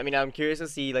him. I mean, I'm curious to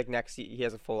see, like, he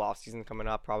has a full off season coming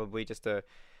up, probably just to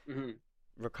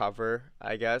recover,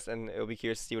 I guess, and it'll be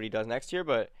curious to see what he does next year.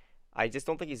 But I just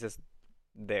don't think he's just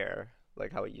there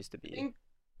like how he used to be. I think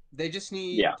they just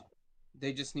need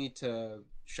to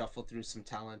shuffle through some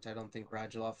talent. I don't think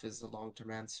Radulov is the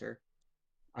long-term answer.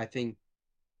 I think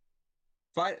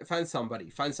find somebody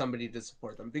to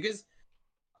support them, because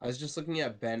I was just looking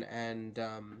at Ben and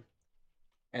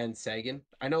Seguin.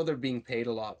 I know they're being paid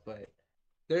a lot, but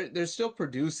they're still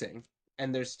producing,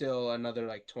 and there's still another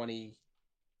like 20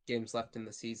 games left in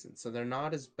the season, so they're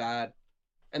not as bad.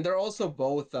 And they're also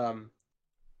both they're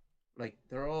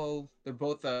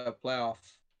both playoff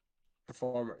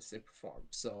performers. They perform,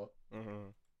 so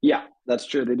yeah, that's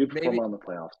true. They do perform well in the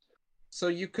playoffs. So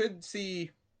you could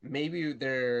see maybe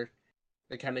they're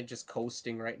kind of just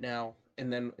coasting right now,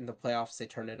 and then in the playoffs they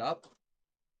turn it up.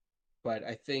 But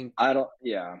I think I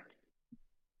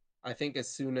think as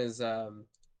soon as they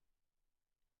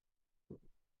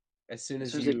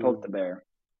poke the bear.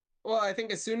 Well, I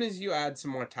think as soon as you add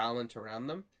some more talent around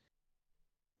them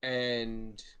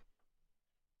and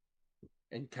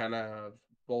kind of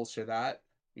bolster that,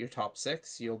 your top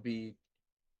 6, you'll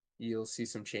see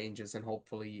some changes, and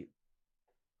hopefully,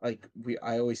 like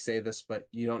I always say this, but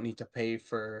you don't need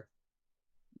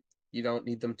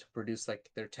them to produce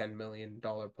like their $10 million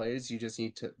players. You just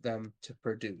need them to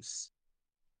produce.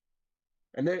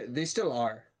 And they still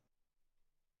are.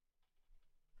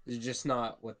 They're just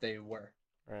not what they were.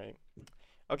 Right.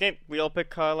 Okay, we all pick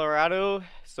Colorado.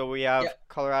 So we have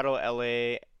Colorado,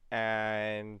 LA,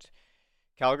 and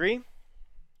Calgary.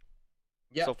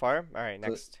 Yeah. So far. All right,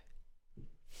 next.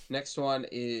 Next one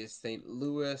is St.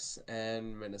 Louis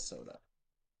and Minnesota.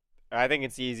 I think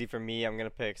it's easy for me. I'm going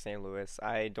to pick St. Louis.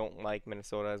 I don't like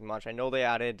Minnesota as much. I know they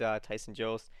added Tyson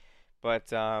Jost, but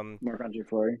Marc-Andre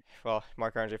Fleury. Well,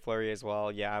 Marc-Andre Fleury as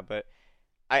well, yeah. But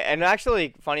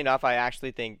actually, funny enough, I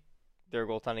actually think their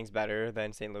goaltending's better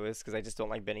than St. Louis, because I just don't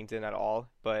like Binnington at all.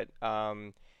 But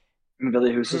Ville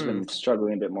Husso has been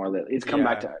struggling a bit more lately. He's come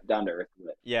back down to earth a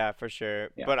bit. Yeah, for sure.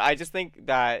 Yeah. But I just think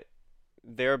that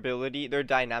their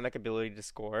dynamic ability to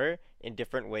score in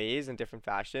different ways and different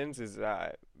fashions is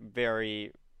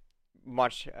very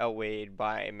much outweighed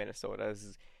by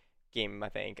Minnesota's game, I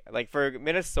think. Like, for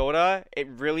Minnesota, it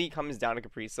really comes down to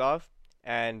Kaprizov,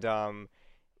 and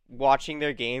watching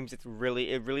their games, it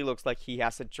really looks like he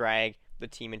has to drag the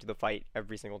team into the fight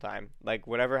every single time. Like,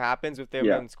 whatever happens with them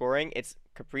in scoring, it's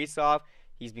Kaprizov.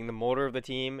 He's being the motor of the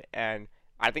team, and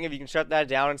I think if you can shut that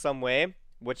down in some way,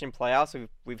 which in playoffs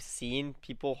we've seen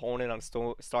people hone in on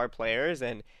star players,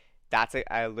 and that's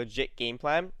a legit game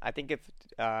plan. I think if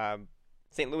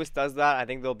St. Louis does that, I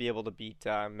think they'll be able to beat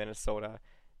Minnesota.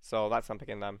 So that's why I'm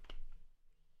picking them.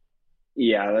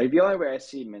 Yeah, like the only way I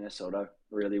see Minnesota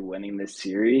really winning this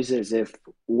series is if,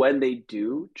 when they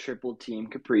do triple team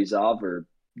Kaprizov or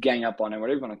gang up on him,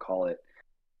 whatever you want to call it,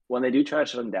 when they do try to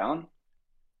shut him down,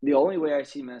 the only way I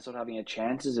see Minnesota having a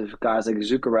chance is if guys like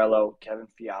Zuccarello, Kevin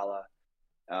Fiala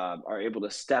are able to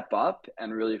step up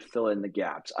and really fill in the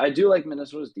gaps. I do like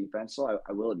Minnesota's defense, so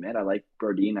I will admit I like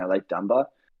Brodin, I like Dumba,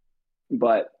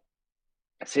 but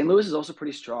St. Louis is also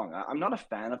pretty strong. I'm not a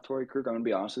fan of Torrey Krug, I'm going to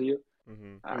be honest with you.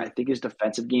 I think his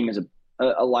defensive game is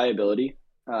a liability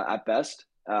at best.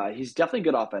 He's definitely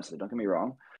good offensively, don't get me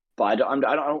wrong, but I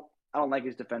don't like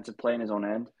his defensive play in his own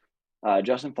end.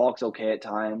 Justin Falk's okay at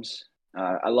times.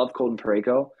 I love Colton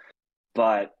Parayko,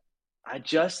 but I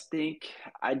just think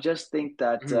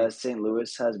that Mhm. St.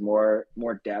 Louis has more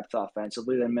depth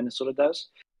offensively than Minnesota does.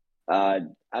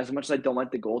 As much as I don't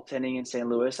like the goaltending in St.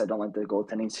 Louis, I don't like the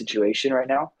goaltending situation right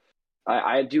now.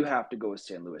 I do have to go with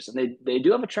St. Louis, and they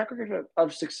do have a track record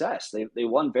of success. They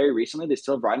won very recently. They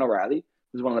still have Ryan O'Reilly,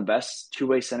 who's one of the best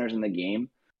two-way centers in the game.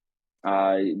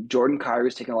 Jordan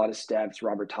Kyrie's taking a lot of steps.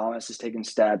 Robert Thomas is taking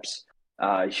steps.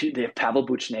 They have Pavel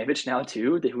Buchnevich now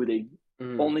too, who they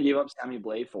Mhm. only gave up Sammy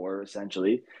Blais for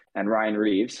essentially, and Ryan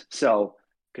Reeves. So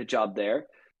good job there.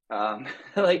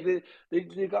 Like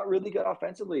they got really good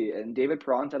offensively, and David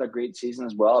Perron had a great season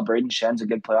as well. Braden Shen's a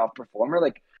good playoff performer.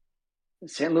 Like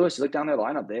St. Louis, look down their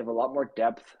lineup; they have a lot more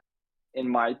depth, in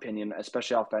my opinion,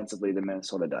 especially offensively, than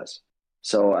Minnesota does.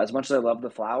 So as much as I love the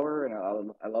Flower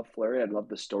and I love Fleury, I love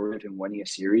the story of him winning a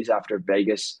series after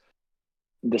Vegas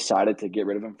decided to get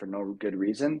rid of him for no good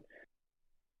reason.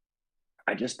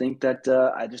 I just think that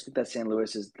St.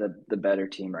 Louis is the better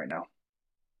team right now.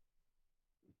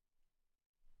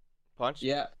 Punch.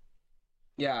 Yeah,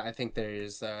 yeah. I think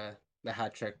there's the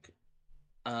hat trick.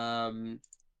 Um,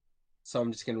 so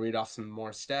I'm just gonna read off some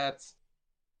more stats.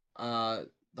 Uh,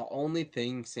 the only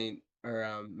thing Saint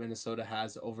or Minnesota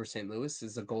has over St. Louis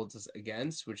is the goals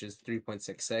against, which is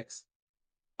 3.66.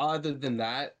 Other than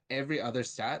that, every other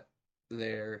stat,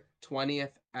 they're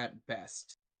 20th at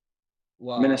best.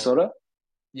 Well, Minnesota?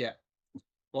 yeah.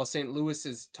 Well, St. Louis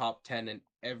is top 10 in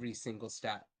every single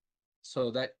stat. So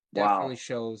that definitely Wow.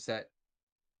 shows that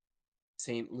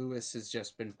St. Louis has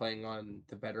just been playing on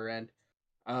the better end.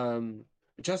 Um,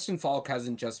 Justin Falk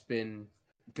hasn't just been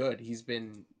good. He's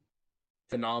been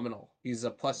phenomenal. He's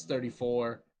a plus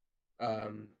 34.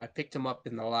 I picked him up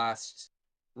in the last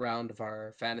round of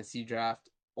our fantasy draft.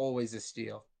 Always a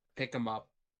steal. Pick him up.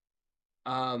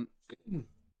 Um,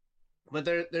 but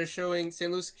they're showing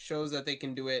St. Louis shows that they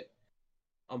can do it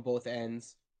on both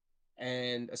ends,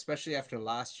 and especially after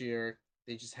last year,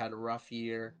 they just had a rough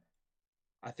year.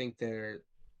 I think they're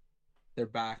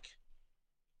back.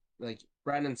 Like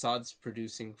Brandon Saad's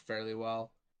producing fairly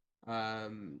well.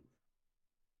 Um,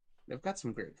 they've got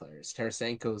some great players.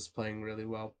 Tarasenko's playing really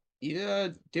well. Yeah,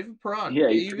 David Perron. Yeah,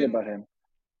 you forget Even about him.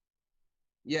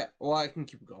 yeah. Well, I can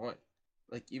keep going.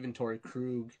 Like even Torrey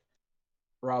Krug,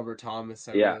 Robert Thomas.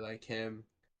 I Yeah. really like him.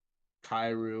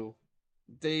 Kyrou.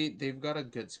 They've got a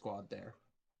good squad there.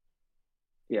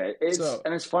 Yeah, So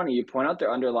it's funny. You point out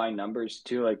their underlying numbers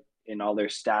too, like in all their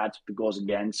stats, the goals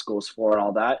against, goals for, and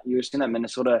all that. You're seeing that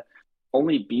Minnesota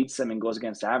only beats them in goals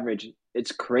against average.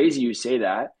 It's crazy you say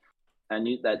that, and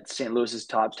that St. Louis is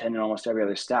top 10 in almost every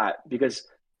other stat because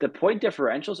the point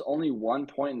differential is only 1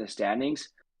 point in the standings.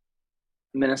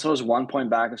 Minnesota's 1 point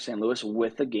back of St. Louis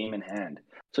with a game in hand.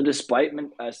 So despite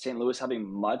St. Louis having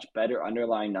much better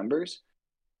underlying numbers,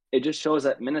 it just shows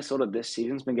that Minnesota this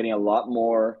season's been getting a lot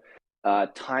more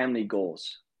timely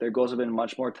goals. Their goals have been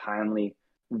much more timely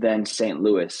than St.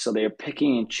 Louis. So they are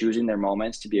picking and choosing their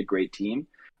moments to be a great team.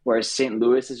 Whereas St.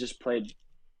 Louis has just played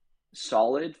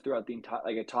solid throughout the entire,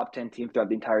 like a top 10 team throughout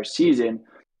the entire season.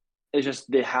 It's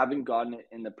just they haven't gotten it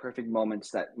in the perfect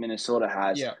moments that Minnesota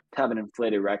has yeah. to have an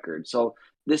inflated record. So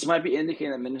this might be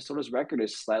indicating that Minnesota's record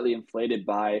is slightly inflated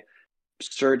by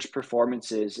surge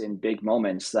performances in big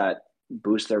moments that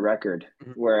boost their record.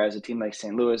 Mhm. Whereas a team like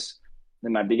St. Louis, they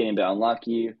might be getting a bit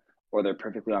unlucky or they're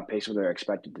perfectly on pace where they're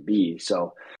expected to be.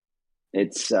 So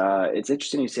it's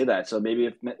interesting you say that. So maybe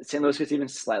if St. Louis gets even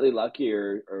slightly lucky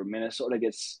or Minnesota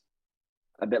gets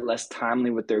a bit less timely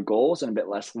with their goals and a bit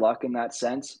less luck in that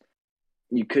sense,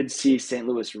 you could see St.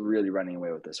 Louis really running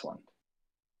away with this one.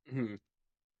 Mhm.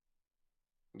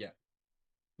 Yeah.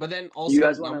 But then You also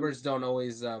guys want to? numbers don't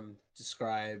always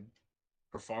describe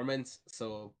performance.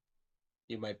 So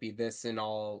you might be this in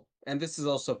all, and this is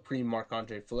also pre Marc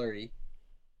Andre Fleury.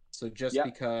 So just Yeah,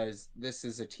 because this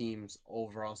is a team's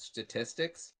overall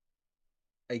statistics,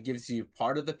 it gives you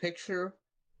part of the picture.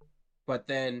 But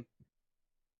then,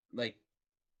 like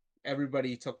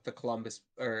everybody took the Columbus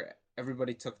or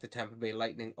everybody took the Tampa Bay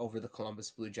Lightning over the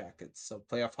Columbus Blue Jackets. So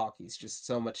playoff hockey is just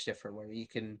so much different. Where you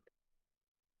can,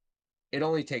 it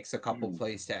only takes a couple mhm.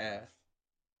 plays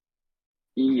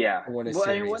Yeah. to win a Well,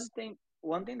 I mean, series.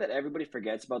 one thing that everybody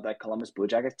forgets about that Columbus Blue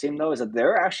Jackets team, though, is that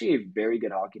they're actually a very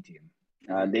good hockey team.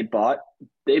 Uh, Mm-hmm. they bought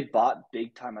they bought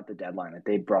big time at the deadline. Like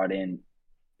they brought in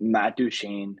Matt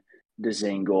Duchene,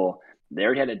 Dzingel. They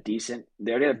already had a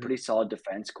Mm-hmm. pretty solid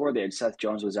defense core. They had Seth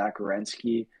Jones with Zach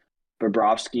Werenski,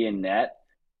 Bobrovsky, and net.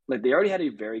 Like they already had a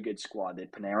very good squad. They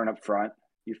had Panarin up front.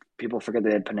 People forget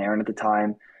they had Panarin at the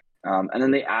time. And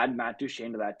then they add Matt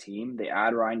Duchene to that team. They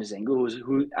add Ryan Dzingel,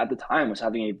 who at the time was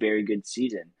having a very good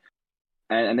season.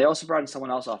 And they also brought in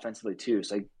someone else offensively too.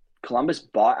 So like Columbus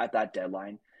bought at that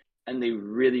deadline, and they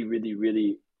really, really,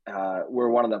 really were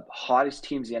one of the hottest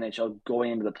teams in the NHL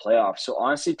going into the playoffs. So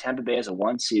honestly, Tampa Bay as a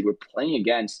 1 seed, we're playing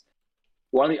against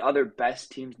one of the other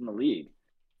best teams in the league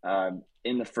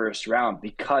in the first round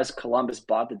because Columbus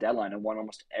bought the deadline and won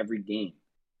almost every game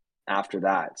after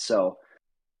that. So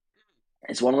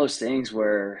it's one of those things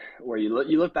where you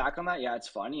look back on that, yeah, it's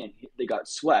funny, and they got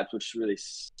swept, which really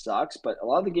sucks. But a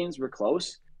lot of the games were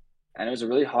close, and it was a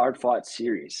really hard fought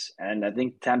series. And I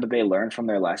think Tampa Bay learned from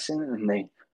their lesson, and they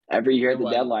every year at the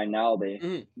deadline now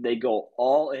they go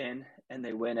all in and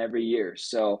they win every year.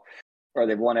 So, or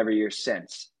they've won every year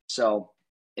since. So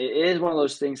it is one of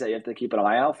those things that you have to keep an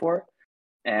eye out for.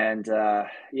 And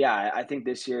yeah, I think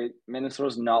this year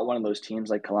Minnesota's not one of those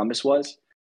teams like Columbus was,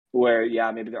 where, yeah,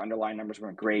 maybe their underlying numbers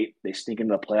weren't great. They sneak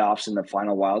into the playoffs in the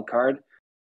final wild card,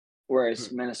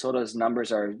 whereas Minnesota's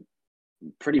numbers are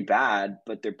pretty bad,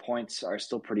 but their points are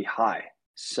still pretty high.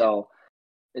 So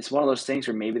it's one of those things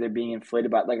where maybe they're being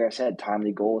inflated by, like I said,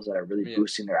 timely goals that are really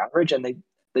boosting their average. And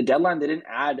the deadline, they didn't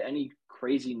add any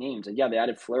crazy names. Like, yeah, they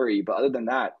added Fleury, but other than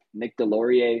that, Nick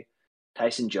Delorier,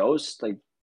 Tyson Jost, like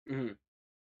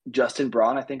Justin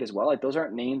Braun, I think as well. Like, those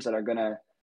aren't names that are going to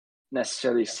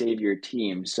necessarily save your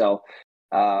team, so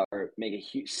or make a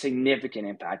huge, significant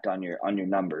impact on your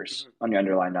numbers, on your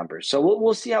underlying numbers. So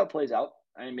we'll see how it plays out.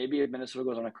 I mean, maybe if Minnesota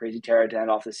goes on a crazy tear to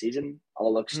end off the season,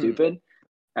 I'll look stupid,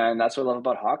 and that's what I love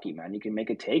about hockey, man. You can make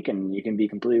a take, and you can be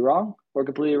completely wrong or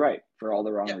completely right for all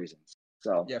the wrong reasons.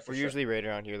 So yeah, we're usually right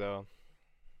around here, though.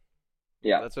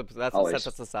 Yeah, that's what sets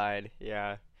us aside.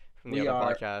 Yeah, from the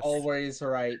other podcast. Always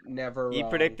right, never wrong. He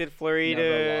predicted Fleury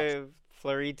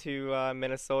to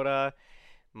Minnesota.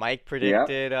 Mike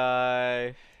predicted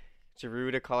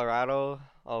Giroux to Colorado.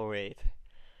 Oh wait,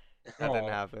 that didn't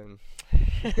happen.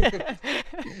 Did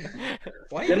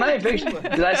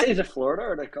I say he's to Florida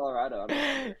or to Colorado?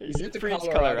 He's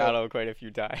preached Colorado quite a few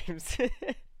times.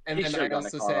 And then I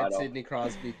also said Sidney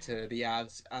Crosby to the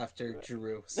Avs after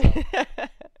Giroux. So.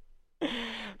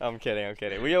 I'm kidding.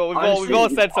 We've all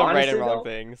said some right and wrong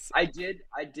things. I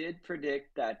did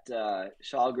predict that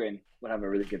Shalgren would have a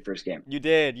really good first game. You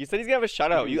did. You said he's gonna have a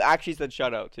shutout. You actually said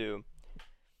shutout too.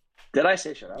 Did I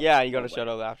say shutout? Yeah, you got a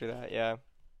shutout after that. Yeah.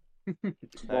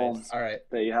 Nice. All right.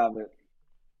 There you have it.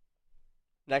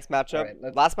 Next matchup.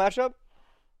 Right, last matchup.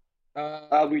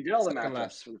 We did all the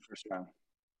matchups for the first round.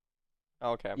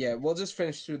 Okay. Yeah, we'll just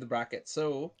finish through the bracket.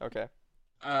 So. Okay.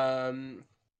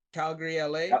 Calgary,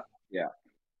 LA. Yeah.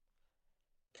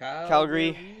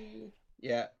 Calgary.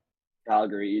 Yeah.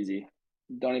 Calgary, easy.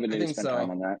 Don't even need to spend time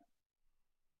on that.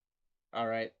 All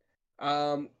right.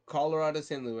 Colorado,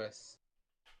 St. Louis.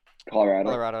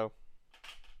 Colorado.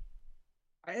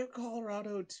 I have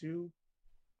Colorado too,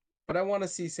 but I want to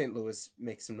see St. Louis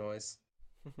make some noise.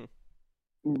 But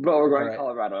we're going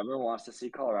Colorado. Everyone wants to see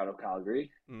Colorado, Calgary.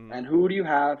 And who do you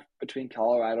have between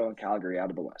Colorado and Calgary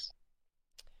out of the West?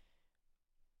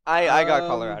 I got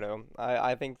Colorado.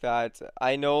 I think that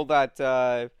I know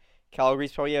that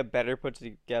Calgary's probably a better put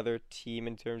together team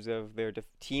in terms of their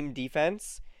team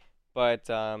defense, but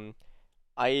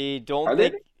I don't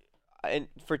think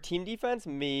for team defense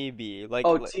maybe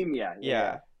team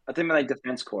yeah. I think like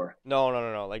defense core. No,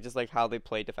 like just like how they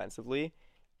play defensively,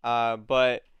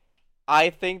 but I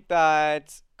think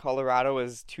that Colorado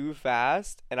is too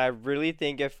fast, and I really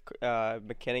think if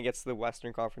McKinnon gets to the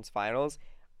Western Conference Finals,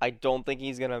 I don't think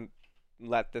he's gonna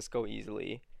let this go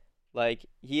easily. Like,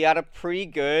 he had a pretty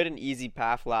good and easy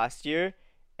path last year,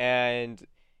 and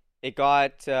it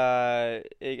got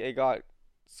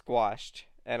squashed.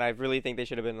 And I really think they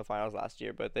should have been in the finals last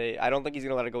year, but I don't think he's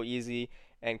gonna let it go easy.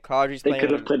 And Calgary's they could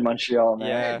have played Montreal, man.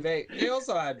 Yeah, they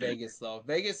also had Vegas though.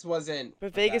 Vegas wasn't.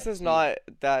 But Vegas is not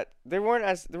that. They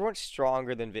weren't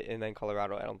stronger than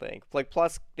Colorado. I don't think. Like,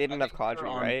 plus they didn't have Kadri,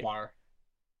 right? Par.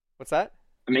 What's that?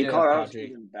 I mean, Colorado's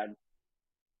even bad.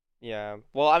 Yeah.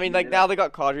 Well, I mean, like now they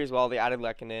got Kadri as well. They added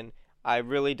Lehkonen. I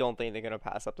really don't think they're gonna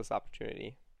pass up this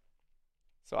opportunity.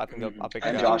 So I think I'll pick.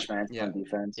 And Josh Manson on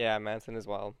defense. Yeah, Manson as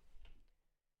well.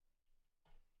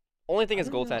 Only thing is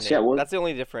goaltending. Yeah, that's the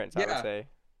only difference, I would say.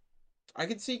 I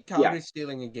could see Calgary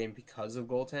stealing a game because of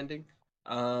goaltending.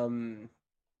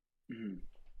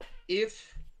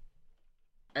 If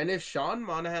Sean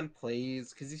Monahan plays,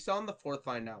 because he's on the fourth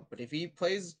line now, but if he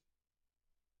plays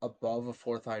above a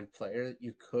fourth line player,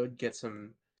 you could get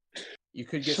some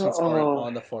scoring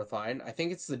on the fourth line. I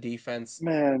think it's the defense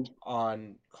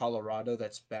on Colorado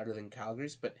that's better than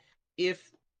Calgary's, but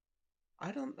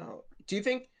I don't know. Do you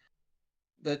think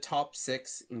the top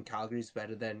 6 in Calgary is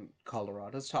better than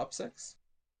Colorado's top 6?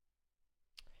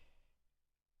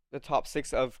 The top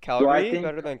 6 of Do I Calgary think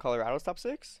better than Colorado's top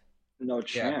 6? no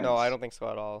Yeah. No, I chance? don't think so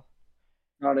at all.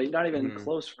 Not even Mhm.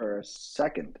 close for a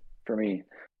second for me.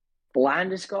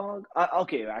 Landeskog.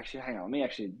 Okay, actually, hang on. Let me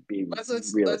actually be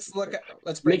Let's realistic look here. at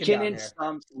let's break it down McKinnon here.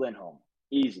 stumps Lindholm.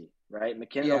 Easy, right?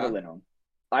 McKinnon over Yeah. Lindholm.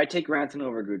 I take Rantanen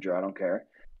over Gaudreau. I don't care.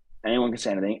 Anyone can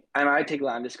say anything. And I take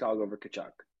Landeskog over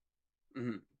Kachuk.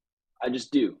 Mm-hmm. I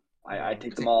just do. I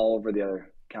take them all over the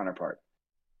other counterpart,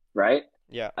 right?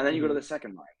 Yeah. And then you go to Mhm. the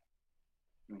second line,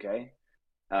 okay?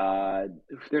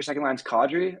 Their second line's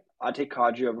Kadri. I take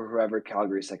Kadri over whoever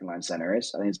Calgary's second line center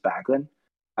is. I think it's Backlund.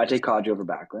 I take Kadri over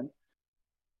Backlund.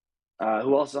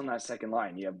 Who else is on that second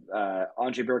line? You have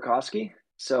Andre Burakovsky.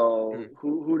 So Mhm.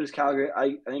 who does Calgary?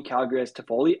 I think Calgary has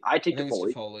Toffoli. I I take think it's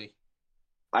Toffoli. Toffoli.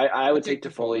 I would take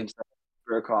take Toffoli Toffoli. instead of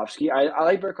Burakovsky. I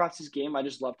like Burakovsky's game. I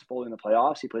just love Toffoli in the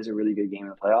playoffs. He plays a really good game in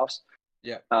the playoffs.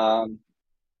 Yeah.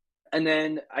 And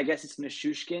then I guess it's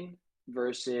Nishushkin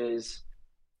versus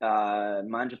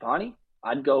Manjapani.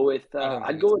 I'd go with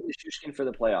Nishushkin for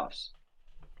the playoffs.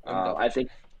 I think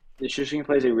Nishushkin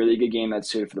plays a really good game that's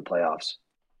suited for the playoffs.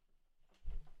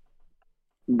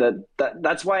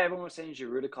 That's why everyone was saying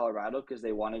Giroux to Colorado, because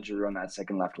they wanted Giroux on that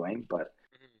second left wing. But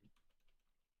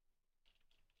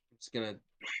I'm just gonna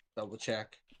double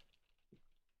check.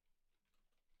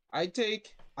 I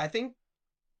think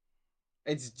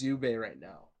it's Dubé right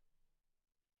now.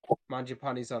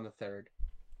 Mangiapane's on the third.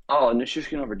 oh,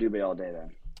 Nishushkin over Dubé all day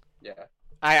then. Yeah.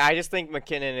 I just think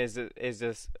McKinnon is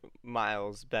just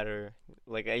miles better.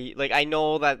 Like I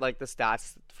know that like the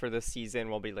stats for this season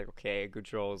will be like, okay,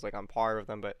 Gaudreau is like on par with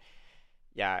them, but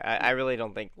yeah, I really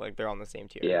don't think like they're on the same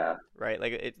tier. Yeah. Right.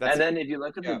 Like And then if you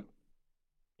look at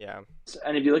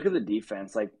the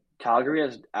defense, like Calgary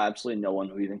has absolutely no one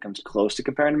who even comes close to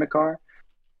comparing to Makar.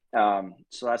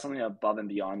 So that's something above and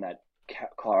beyond that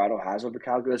Colorado has over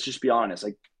Calgary. Let's just be honest.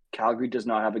 Like Calgary does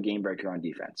not have a game breaker on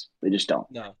defense. They just don't.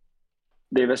 No.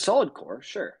 They have a solid core,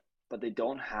 sure, but they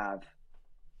don't have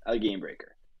a game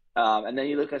breaker. And then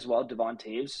you look as well, Devon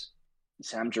Taves,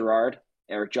 Sam Girard,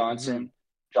 Eric Johnson,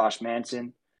 Josh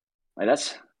Manson. Like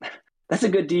that's a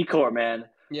good decor, man.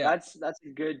 Yeah. That's a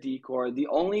good decor. The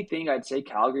only thing I'd say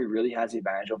Calgary really has the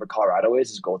advantage over Colorado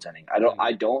is goaltending.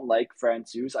 I don't like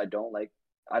Francouz. I don't like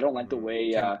the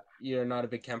way you're not a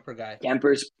big Kemper guy.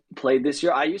 Kemper's played this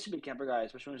year. I used to be a Kemper guy,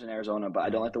 especially when he was in Arizona, but I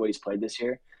don't like the way he's played this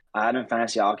year. I had him in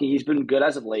fantasy hockey. He's been good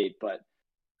as of late, but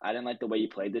I didn't like the way he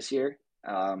played this year.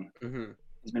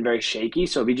 He's been very shaky.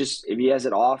 So if he has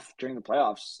it off during the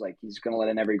playoffs, like he's going to let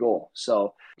in every goal.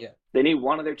 So they need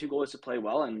one of their two goalies to play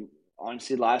well. And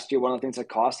honestly, last year, one of the things that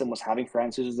cost them was having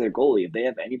Francouz as their goalie. If they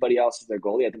have anybody else as their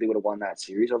goalie, I think they would have won that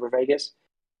series over Vegas,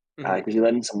 because he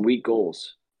let in some weak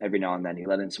goals every now and then. He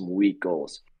let in some weak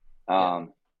goals. And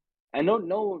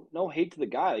no hate to the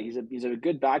guy. He's a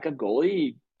good backup goalie.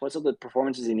 He puts up the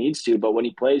performances he needs to, but when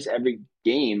he plays every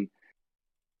game,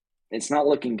 it's not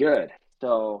looking good.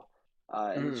 So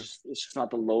it's just not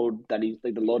the load that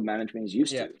the load management he's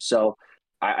used to. So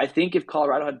I think if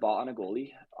Colorado had bought on a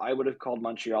goalie, I would have called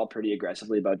Montreal pretty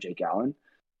aggressively about Jake Allen.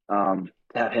 To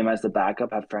have him as the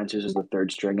backup, have Francouz as the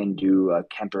third string, and do a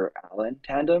Kemper-Allen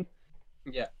tandem.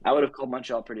 Yeah, I would have called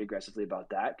Montreal pretty aggressively about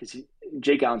that, because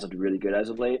Jake Allen's looked really good as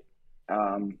of late.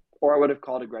 Or I would have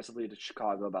called aggressively to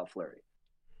Chicago about Fleury.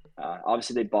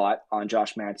 Obviously, they bought on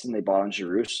Josh Manson. They bought on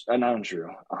Giroux. Not on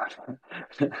Giroux.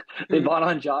 They bought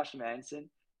on Josh Manson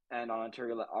and on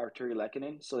Arturi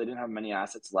Lehkonen, so they didn't have many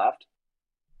assets left.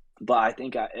 But I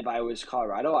think if I was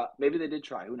Colorado, maybe they did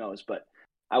try. Who knows? But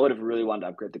I would have really wanted to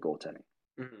upgrade the goaltending.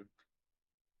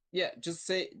 Yeah, just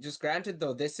granted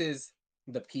though, this is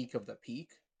the peak of the peak,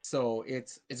 so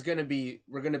we're gonna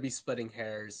be splitting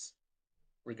hairs,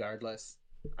 regardless.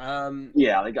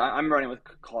 Yeah, like I'm running with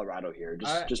Colorado here,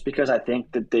 just because I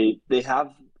think that they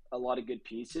have a lot of good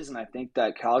pieces, and I think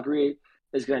that Calgary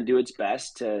is going to do its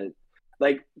best to,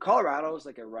 like, Colorado is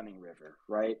like a running river,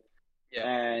 right?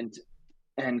 Yeah.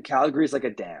 And Calgary is like a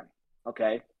dam.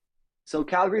 Okay, so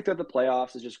Calgary throughout the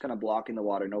playoffs is just kind of blocking the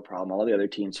water, no problem. All the other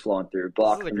teams flowing through,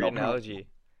 blocking This is a great analogy.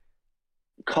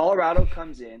 Colorado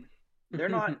comes in. They're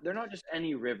not just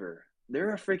any river.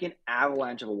 They're a freaking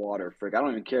avalanche of water. I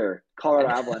don't even care. Colorado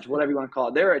Avalanche, whatever you want to call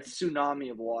it. They're a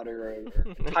tsunami of water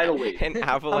or tidal wave. An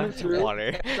avalanche of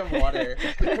water.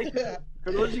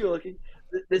 For those of you looking,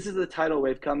 this is the tidal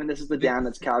wave coming. This is the dam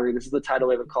that's Calgary. This is the tidal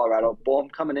wave of Colorado. Boom,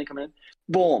 coming in.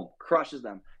 Boom, crushes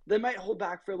them. They might hold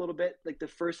back for a little bit, like the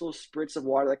first little spritz of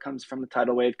water that comes from the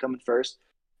tidal wave coming first,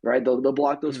 right? They'll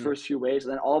block those first few waves,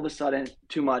 and then all of a sudden,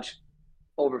 too much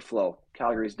overflow.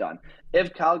 Calgary's done.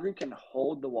 If Calgary can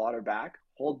hold the water back,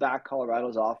 hold back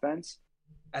Colorado's offense,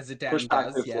 As a dam push back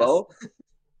does, their yes. flow.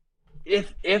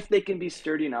 If they can be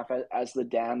sturdy enough as the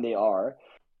dam they are,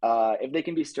 if they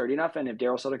can be sturdy enough, and if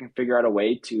Daryl Sutter can figure out a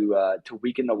way to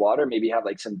weaken the water, maybe have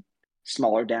like some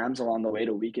smaller dams along the way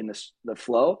to weaken the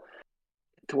flow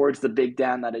towards the big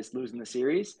dam that is losing the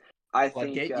series.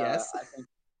 Floodgate, yes.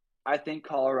 I think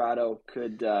Colorado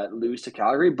could lose to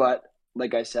Calgary, but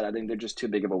like I said, I think they're just too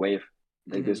big of a wave.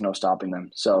 Like, there's no stopping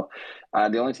them. So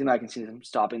the only team that I can see them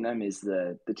stopping them is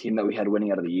the team that we had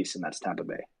winning out of the East, and that's Tampa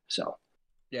Bay. So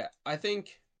Yeah, I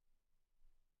think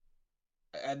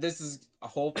this is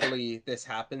hopefully this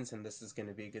happens and this is going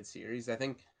to be a good series. I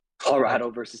think Colorado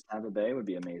versus Tampa Bay would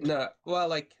be amazing. no, well,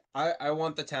 like I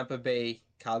want the Tampa Bay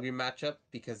Calgary matchup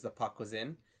because the puck was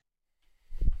in,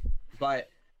 but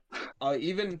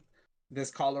even this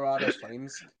Colorado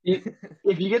Flames.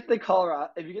 If you get the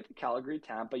Calgary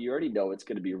Tampa, you already know it's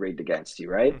going to be rigged against you,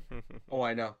 right? Oh,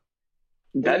 I know.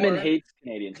 Bettman hates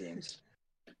Canadian teams.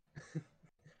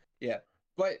 Yeah,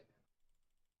 but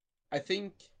I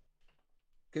think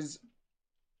because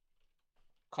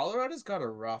Colorado's got a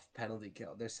rough penalty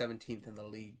kill. They're 17th in the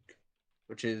league,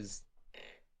 which is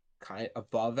kind of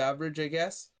above average, I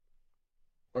guess,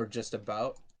 or just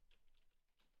about.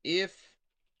 I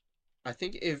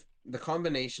think if the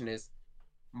combination is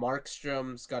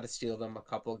Markstrom's got to steal them a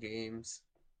couple games,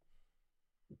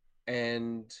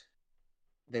 and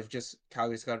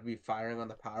Calgary's got to be firing on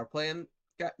the power play, and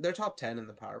they're top 10 in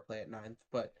the power play at 9th,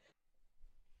 but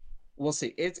we'll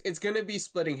see. It's going to be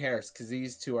splitting hairs because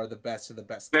these two are the best of the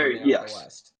best coming out of the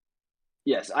West.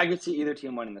 Yes, I could see either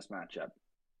team winning this matchup.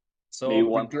 So maybe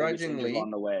one begrudgingly on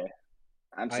the way.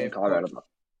 I'm saying Colorado.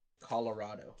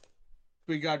 Colorado.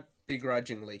 We got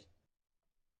begrudgingly.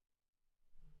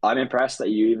 I'm impressed that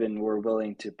you even were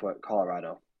willing to put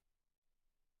Colorado.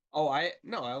 Oh, I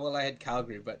had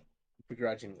Calgary, but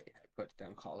begrudgingly I put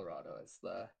down Colorado as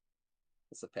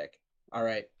the pick. All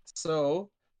right, so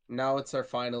now it's our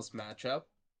finals matchup: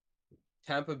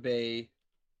 Tampa Bay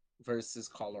versus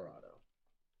Colorado.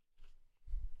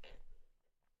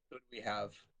 Who do we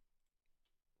have?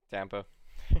 Tampa.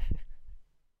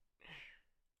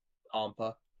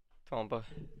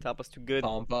 Tampa's too good.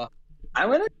 Tampa. I'm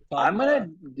gonna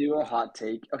do a hot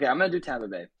take. Okay, I'm gonna do Tampa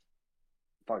Bay.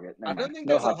 Fuck it. I don't think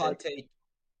there's a hot take.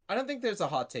 I don't think there's a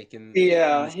hot take in.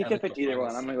 Yeah, you can pick either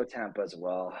one. I'm gonna go Tampa as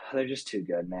well. They're just too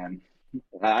good, man.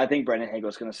 I think Brendan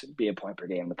Hagel's gonna be a point per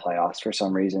game in the playoffs for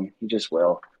some reason. He just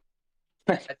will.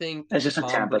 I think it's just a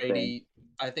Tampa Brady thing.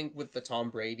 I think with the Tom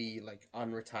Brady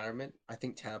on retirement, I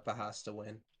think Tampa has to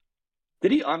win.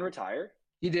 Did he unretire?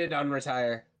 He did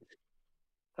unretire.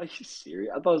 Are you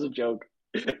serious? I thought it was a joke.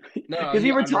 No, because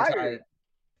he retired.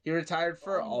 He retired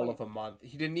for all of a month.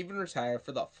 He didn't even retire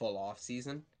for the full off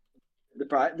season. The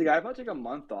guy about to take a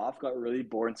month off, got really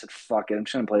bored and said, "Fuck it, I'm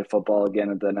just gonna play football again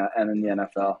in the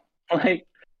NFL." Like,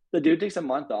 the dude takes a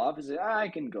month off. He's like, I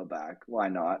can go back. Why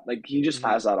not? Like, he just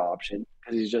has that option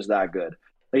because he's just that good.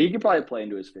 Like, he could probably play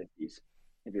into his 50s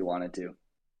if he wanted to.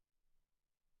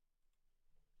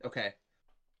 Okay,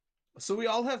 so we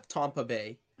all have Tampa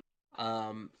Bay,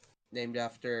 named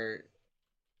after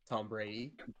Tom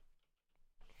Brady.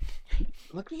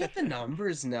 Looking at the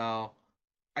numbers now,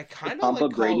 I kind of Tampa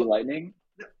Brady Lightning.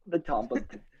 The Tampa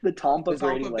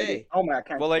Brady Lightning. Oh my! I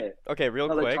can't say it. Okay, real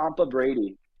quick. The Tampa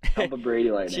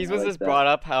Brady Lightning. Cheese was just brought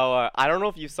up how I don't know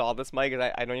if you saw this, Mike.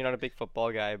 Cause I know you're not a big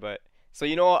football guy, but so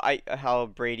you know how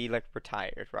Brady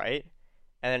retired, right?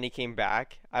 And then he came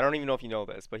back. I don't even know if you know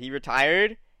this, but he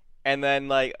retired, and then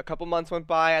a couple months went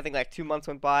by. I think 2 months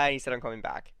went by, and he said I'm coming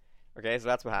back. Okay, so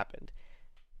that's what happened.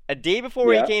 A day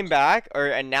before he came back, or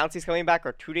announced he's coming back,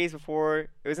 or 2 days before,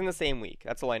 it was in the same week.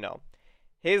 That's all I know.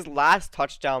 His last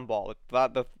touchdown ball,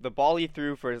 the ball he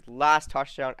threw for his last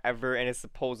touchdown ever in his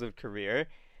supposed career,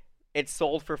 it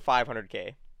sold for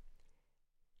 $500K.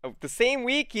 The same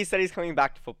week, he said he's coming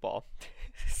back to football.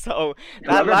 So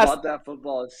whoever bought that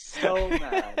football is so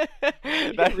mad.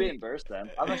 You can reimburse them.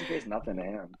 How much it pays nothing to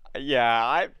him.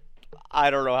 Yeah,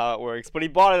 I don't know how it works, but he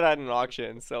bought it at an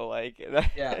auction, so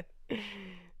yeah.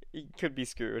 He could be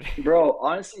screwed. Bro,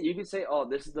 honestly, you could say, oh,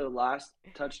 this is the last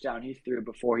touchdown he threw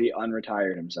before he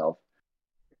unretired himself.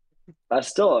 That's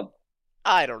still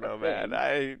I don't know,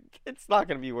 man. It's not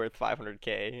going to be worth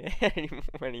 $500K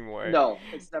anymore. No,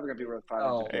 it's never going to be worth $500K.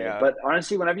 Oh, yeah. But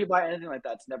honestly, whenever you buy anything like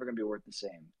that, it's never going to be worth the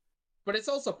same. But it's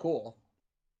also cool.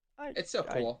 It's so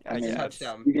cool. I mean,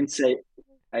 touchdown. You can say,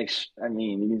 you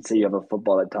can say you have a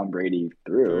football that Tom Brady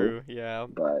threw. Yeah.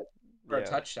 But for a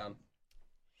touchdown.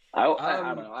 I don't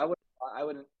know. I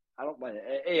wouldn't. I don't buy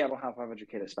it. A, I don't have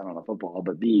 $500K to spend on a football,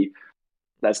 but B,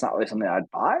 that's not really something I'd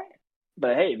buy.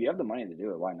 But hey, if you have the money to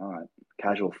do it, why not?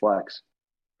 Casual flex.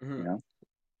 You Mhm. know,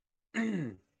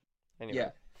 Anyway.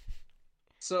 Yeah.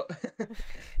 So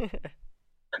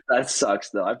that sucks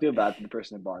though. I feel bad for the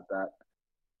person who bought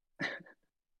that.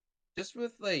 just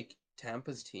with like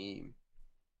Tampa's team,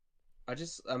 I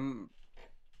just I'm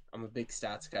a big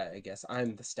stats guy, I guess.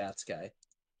 I'm the stats guy.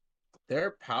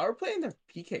 Their power play and their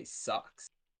PK sucks.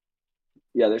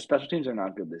 Yeah, their special teams are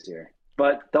not good this year,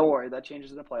 but don't worry, that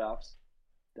changes in the playoffs.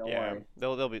 Don't Yeah,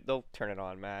 worry. they'll turn it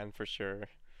on, man, for sure.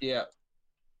 Yeah.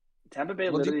 Tampa Bay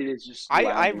Well, literally is just I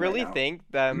lounging right really now. think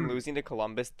them losing to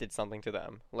Columbus did something to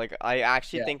them. Like I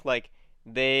actually yeah. think like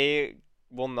they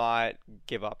will not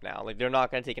give up now. Like they're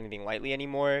not gonna take anything lightly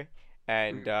anymore.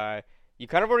 And Mhm. you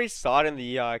kind of already saw it in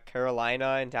the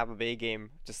Carolina and Tampa Bay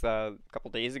game just a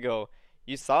couple days ago.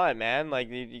 You saw it, man. Like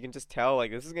you can just tell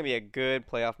like this is gonna be a good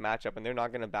playoff matchup, and they're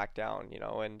not gonna back down. You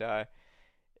know, and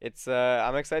it's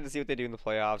I'm excited to see what they do in the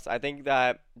playoffs. I think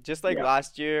that just like Yeah,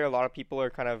 last year, a lot of people are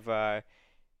kind of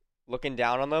looking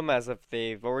down on them as if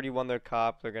they've already won their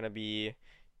cup. They're gonna be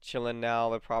chilling now.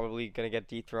 They're probably gonna get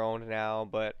dethroned now.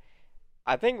 But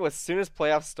I think as soon as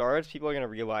playoffs starts, people are gonna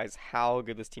realize how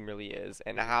good this team really is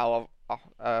and how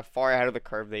far ahead of the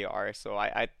curve they are. So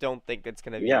I don't think it's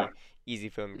gonna yeah. be easy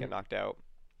for them to get Mhm. knocked out.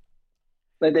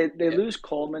 Like they Yeah. lose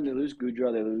Coleman, they lose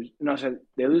Goudreau, they lose no, sorry,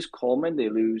 they lose Coleman, they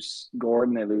lose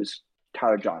Gordon, they lose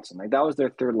Tyler Johnson. Like that was their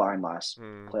third line last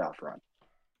Hmm. playoff run.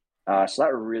 So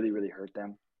that really, really hurt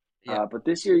them. Yeah. But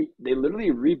this year they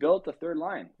literally rebuilt the third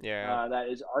line. Yeah. That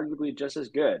is arguably just as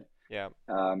good. Yeah.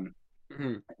 Um,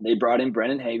 Mhm. They brought in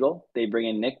Brendan Hagel. They bring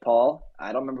in Nick Paul.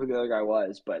 I don't remember who the other guy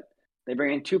was, but they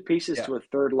bring in two pieces Yeah. to a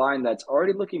third line that's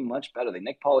already looking much better. Like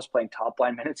Nick Paul was playing top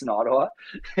line minutes in Ottawa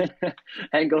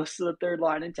and goes to the third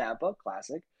line in Tampa.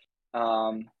 Classic.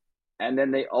 Um, and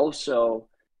then they also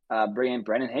bring in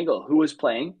Brendan Hagel, who was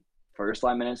playing first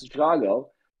line minutes in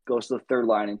Chicago, goes to the third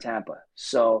line in Tampa.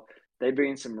 So they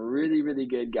bring in some really, really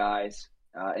good guys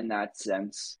in that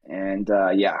sense. And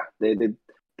yeah,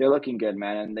 they're looking good,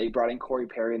 man. And they brought in Corey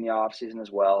Perry in the offseason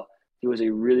as well. He was a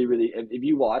really, really, if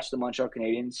you watched the Montreal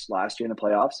Canadiens last year in the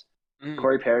playoffs, Mhm.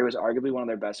 Corey Perry was arguably one of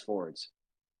their best forwards.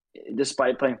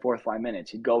 Despite playing 4 or 5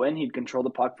 minutes, he'd go in, he'd control the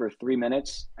puck for 3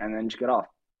 minutes, and then just get off.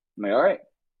 I'm like, all right,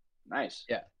 nice.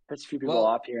 Yeah. Piss a few people Well,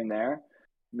 off here and there,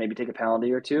 maybe take a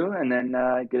penalty or two, and then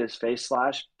get his face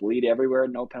slashed, bleed everywhere,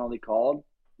 no penalty called.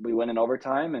 We win in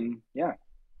overtime, and yeah,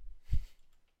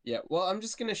 yeah. Well, I'm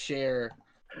just gonna share.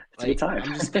 it's a good time.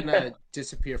 I'm just gonna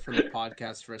disappear from the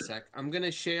podcast for a sec. I'm gonna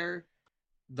share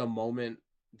the moment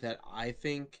that I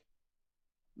think,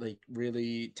 like,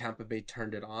 really Tampa Bay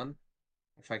turned it on.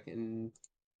 If I can.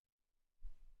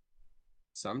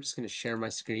 So I'm just gonna share my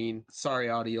screen. Sorry,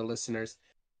 audio listeners.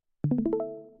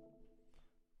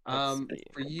 Let's see.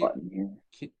 For you, Button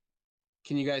here.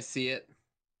 can you guys see it?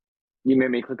 You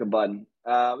made me click a button.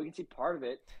 We can see part of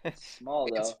it. It's small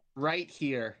It's though. right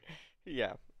here.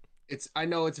 Yeah. I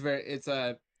know it's very. It's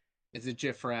a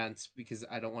GIF rant because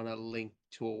I don't want to link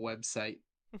to a website,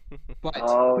 but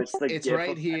Oh, it's the it's GIF right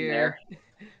of here.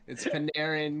 It's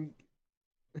Panarin.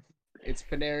 It's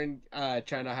Panarin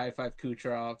trying to high five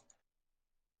Kucherov.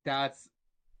 That's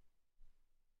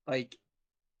like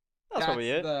That's probably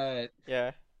it.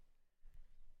 Yeah.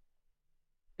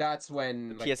 that's when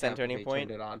The like TSN Tampa turning Bay point.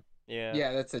 turned it on. Yeah.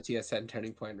 Yeah, that's a TSN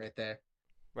turning point right there.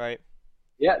 Right.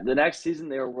 Yeah, the next season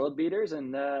they were world beaters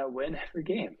and win every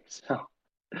game. So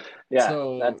yeah,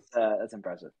 So that's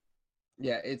impressive.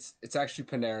 yeah, it's actually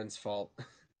Panarin's fault.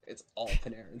 It's all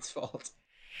Panarin's fault.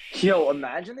 Yo,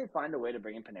 imagine they find a way to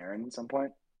bring in Panarin at some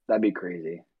point. That'd be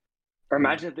crazy. Or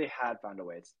imagine if they had found a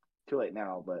way. It's too late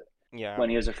now, but Yeah. when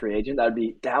he was a free agent,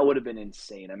 that would have been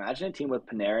insane. Imagine a team with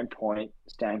Panarin, Point,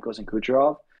 Stamkos, and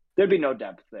Kucherov. There'd be no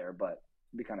depth there, but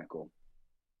it'd be kind of cool.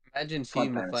 Imagine Fun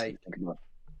team with fantasy like to think about.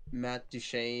 Matt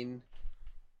Duchene,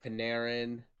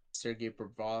 Panarin, Sergei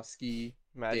Bobrovsky,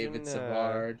 Imagine David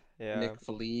Savard, yeah. Nick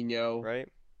Foligno. Right.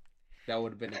 That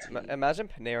would have been a team. Imagine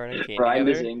Panarin and Kane Brian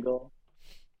together. Dzingel.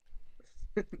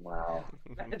 Wow.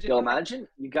 Imagine, Yo,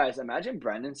 imagine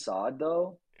Brendan Saad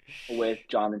though with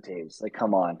Jonathan Taves. Like,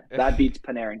 come on, that beats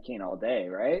Panarin Kane all day,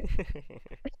 right?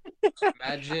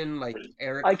 imagine like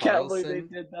Eric I can't believe they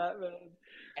Carlson did that, man.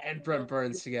 and Brent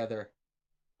Burns together.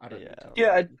 I don't Yeah. know.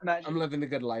 Yeah, imagine I'm living the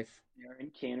good life.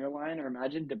 Panarin Kane line, or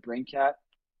imagine DeBrincat,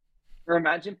 or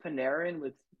imagine Panarin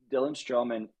with Dylan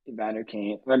Strome and Evander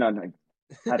Kane. Oh, no,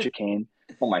 Patrick Kane.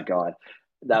 Oh my God,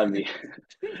 that would be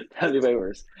way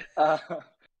worse.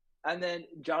 And then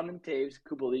Jonathan Taves,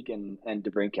 Kubalik, and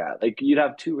DeBrincat. Like you'd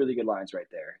have two really good lines right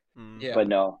there. Mm. Yeah. But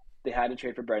no, they had to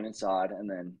trade for Brendan Saad and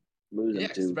then lose him Yeah,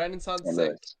 because to Brandon Saad's St. sick.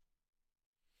 Louis.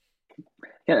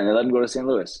 Yeah, and they let him go to St.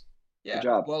 Louis. Yeah. Good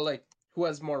job. Well, like, who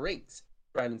has more rings?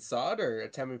 Brandon Saad or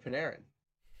Artemi Panarin?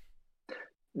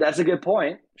 That's a good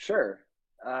point. Sure.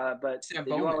 But Sam if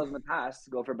you want to Bowman. live in the past,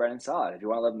 go for Brendan Saad. If you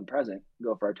want to live in the present,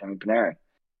 go for Artemi Panarin.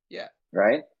 Yeah.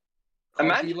 Right? Call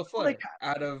Guy Imagine Lafleur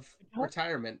out of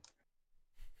retirement.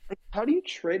 how do you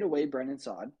trade away Brendan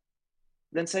Saad,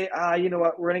 then say, you know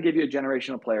what, we're going to give you a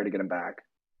generational player to get him back,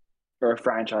 or a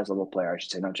franchise level player, I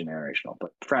should say, not generational,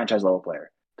 but franchise level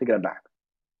player to get him back.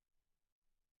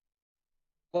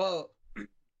 Well,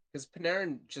 because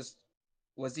Panarin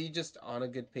was he just on a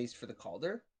good pace for the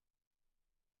Calder?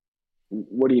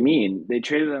 What do you mean? They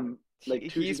traded him like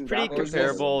two He's seasons pretty after.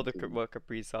 comparable to what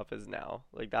Kaprizov is now.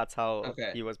 Like that's how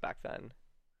Okay. he was back then.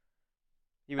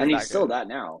 He was And that he's still good. that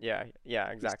now. Yeah,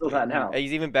 exactly. He's still that now.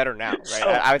 He's even better now, right? So-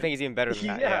 I would think he's even better than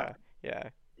that. Yeah. Yeah.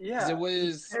 Yeah, It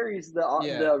was he carries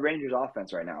the Rangers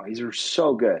offense right now. He's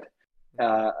so good.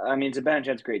 I mean,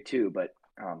 Zibanejad's great too, but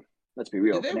let's be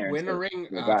real. Did they Panarin's win a the ring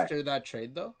guy. after that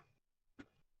trade though?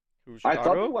 Who, I thought they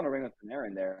Chicago? won a ring with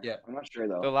Panarin there. Yeah. I'm not sure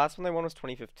though. The last one they won was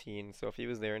 2015. So if he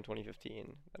was there in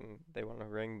 2015, then they won a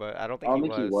ring. But I don't I think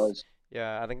don't think he was.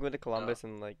 Yeah, I think he went to Columbus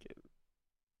in like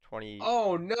 20.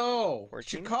 Oh no,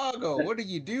 14? Chicago! What are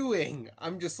you doing?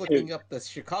 I'm just looking up the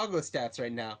Chicago stats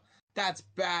right now. That's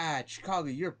bad, Chicago.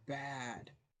 You're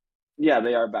bad. Yeah,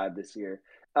 they are bad this year.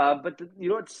 But you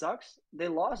know what sucks? They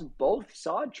lost both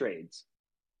Saad trades.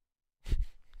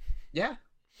 Yeah.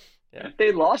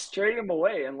 They lost trading him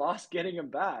away and lost getting him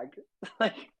back.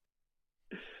 Like,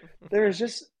 there's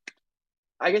just,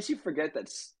 I guess you forget that.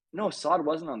 No, Saad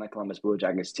wasn't on the Columbus Blue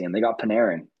Jackets team. They got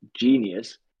Panarin,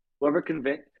 genius. Whoever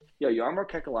convinced, Jarmo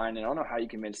Kekalainen, I don't know how you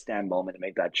convinced Stan Bowman to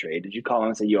make that trade. Did you call him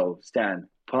and say, "Yo, Stan,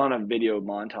 put on a video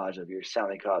montage of your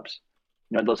Stanley Cups"?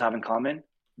 You know what those have in common?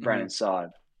 Brandon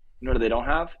Saad. You know what they don't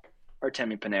have?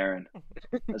 Artemi Panarin.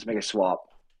 Let's make a swap.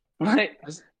 Right?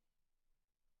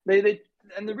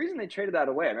 And the reason they traded that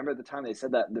away, I remember at the time they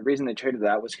said that the reason they traded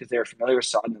that was because they were familiar with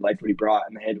Saad and they liked what he brought,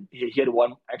 and he had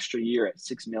one extra year at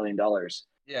 $6 million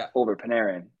over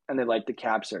Panarin, and they liked the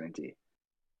cap certainty.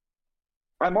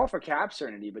 I'm all for cap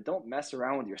certainty, but don't mess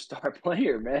around with your star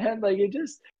player, man. Like it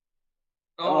just.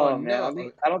 Oh man,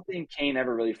 no. I don't think Kane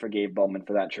ever really forgave Bowman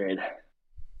for that trade.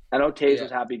 I know Taves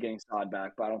was happy getting Saad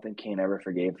back, but I don't think Kane ever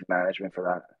forgave management for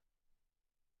that.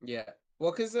 Yeah.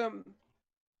 Well, because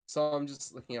so I'm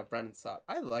just looking at Brandon Saad.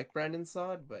 I like Brandon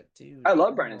Saad, but dude, I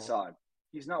love Brandon Saad.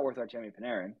 He's not worth Artemi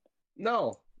Panarin.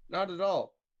 No, not at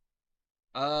all.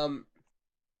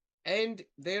 And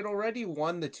they had already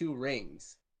won the 2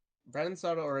 rings. Brandon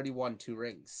Saad already won 2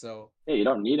 rings, so Hey, you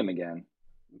don't need him again.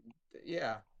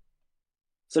 yeah.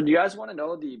 So do you guys want to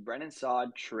know the Brandon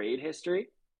Saad trade history?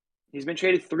 He's been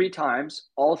traded 3 times,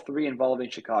 all 3 involving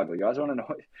Chicago. You guys want to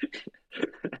know?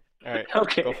 All right.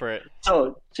 Okay. Go for it.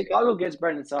 So Chicago gets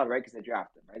Brandon Saad, right? Because they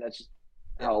draft him, right? That's just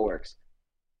how it works.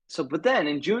 So, but then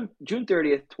in June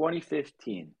 30th,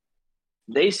 2015,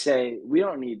 they say, we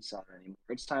don't need Saad anymore.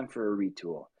 It's time for a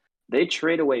retool. They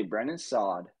trade away Brandon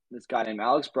Saad, this guy named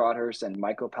Alex Broadhurst, and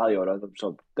Michael Paliota.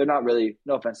 So they're not really,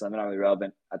 no offense to them, they're not really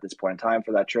relevant at this point in time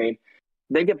for that trade.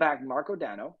 They get back Marco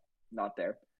Dano, not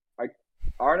there.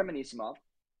 Artem Anisimov,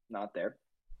 not there.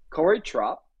 Corey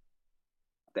Trop,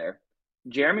 there.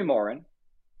 Jeremy Morin,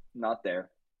 not there.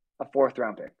 A 4th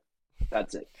round pick.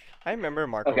 That's it. I remember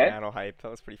Marco Dano hype. That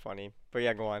was pretty funny. But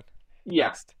yeah, go on. Yeah.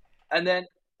 Next. And then,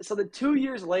 so the 2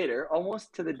 years later,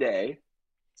 almost to the day,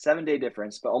 7-day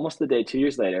difference, but almost the day, 2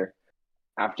 years later,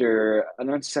 after an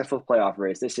unsuccessful playoff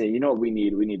race, they say, you know what we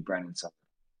need? We need Brandon Saad.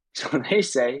 So they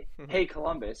say, hey,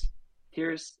 Columbus,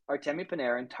 here's Artemi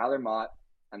Panarin, Tyler Mott,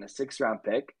 and a 6th round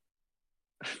pick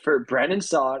for Brandon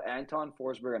Saad, Anton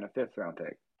Forsberg, and a 5th round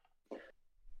pick.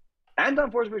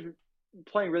 Anton Forsberg's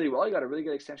playing really well. He got a really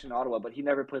good extension in Ottawa, but he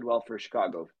never played well for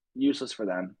Chicago. Useless for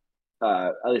them,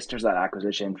 at least in terms of that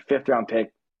acquisition. 5th round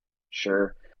pick,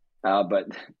 sure, but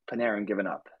Panarin given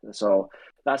up. So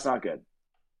that's not good.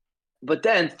 But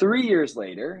then 3 years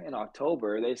later, in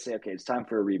October, they say, okay, it's time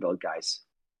for a rebuild, guys.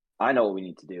 I know what we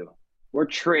need to do. We're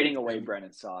trading away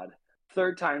Brandon Saad.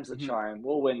 3rd time's the charm.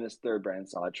 We'll win this 3rd Brandon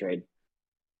Saad trade.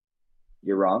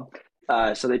 You're wrong.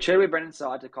 So they trade away Brandon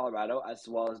Saad to Colorado, as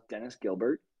well as Dennis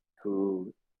Gilbert,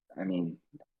 who, I mean,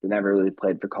 they never really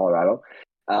played for Colorado.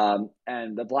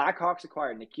 And the Blackhawks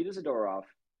acquired Nikita Zadorov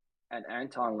and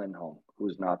Anton Lindholm,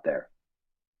 who's not there.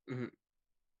 Mm-hmm.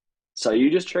 So you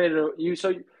just traded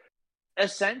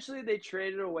essentially they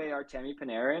traded away Artemi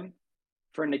Panarin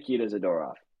for Nikita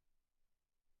Zadorov.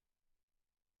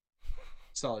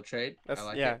 Solid trade. I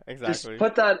like it. Just Exactly.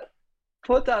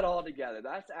 put that all together.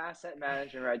 That's asset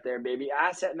management right there, baby.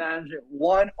 Asset management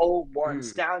 101.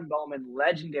 Stan Bowman,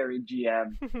 legendary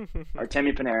GM.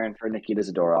 Artemi Panarin for Nikita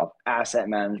Zadorov. Asset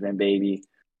management, baby.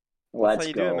 That's how Let's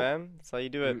you do it, go. man. That's how you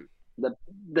do it. Mm, The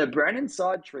the Brandon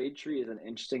Saad trade tree is an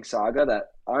interesting saga that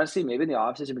honestly maybe in the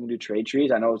offseason we can do trade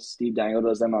trees. I know Steve Dangle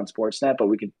does them on Sportsnet, but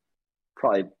we could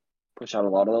probably push out a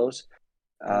lot of those.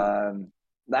 mm.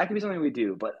 That could be something we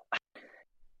do, but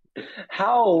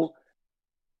how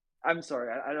I'm sorry,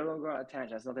 I don't want to go on a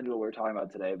tangent. That's nothing to do with what we're talking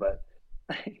about today, but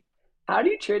how do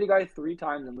you trade a guy 3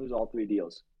 times and lose all 3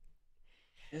 deals?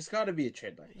 There's got to be a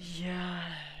trade line. Yeah.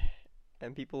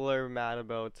 And people are mad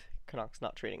about Canucks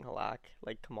not trading Halak.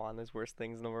 Like, come on, there's worse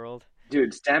things in the world.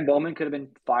 Dude, Stan Bowman could have been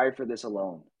fired for this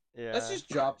alone. Let's Yeah. just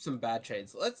drop some bad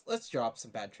trades. Let's drop some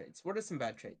bad trades. What are some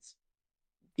bad trades?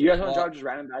 Do you guys want to Well, drop just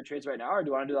random bad trades right now, or do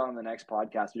you want to do that on the next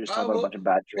podcast? We just talk uh, about a we'll bunch of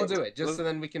bad we'll trades. do it just Let's- so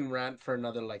then we can rant for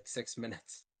another like 6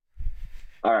 minutes.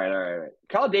 All right.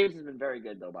 Kyle Davis has been very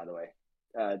good, though. By the way,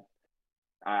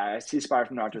 I see Spire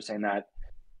from Naruto saying that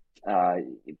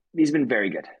he's been very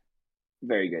good,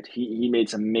 very good. He made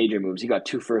some major moves. He got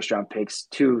 2 first-round picks,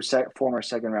 2 former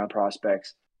second-round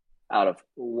prospects out of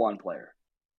 1 player.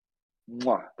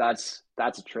 Mwah. That's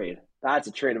a trade. That's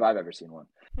a trade if I've ever seen one.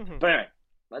 But anyway,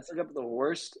 let's look up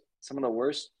some of the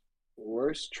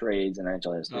worst trades in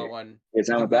NHL history. That one. Is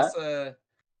that The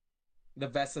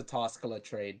with that? Vesa Toskala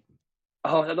trade.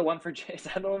 Oh, is that the one for Jay? Is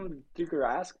that the one with Tuukka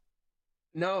Rask?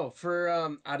 No, for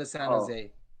out of San Oh.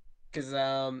 Jose, because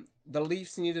the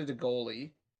Leafs needed a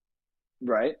goalie,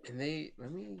 Right. and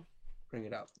let me bring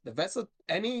it up.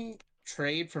 Any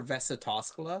trade for Vesa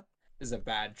Toskala is a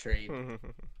bad trade.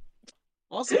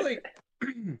 Also, like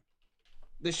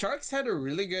the Sharks had a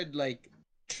really good like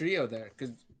trio there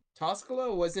because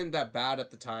Toskala wasn't that bad at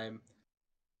the time,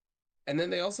 and then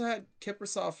they also had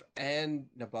Kiprasov and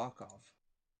Nabokov.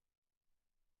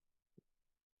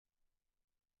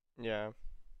 Yeah.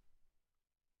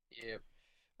 Yep.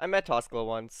 I met Toskala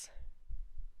once.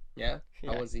 Yeah.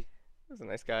 How Yeah. was he? He was a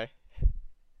nice guy.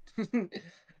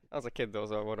 I was a kid though,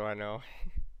 so what do I know?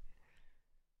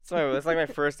 So it's like my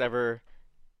first ever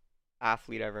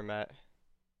athlete I ever met.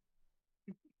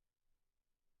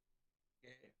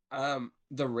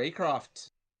 The Raycroft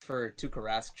for Tuukka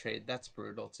Rask trade, that's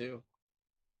brutal too.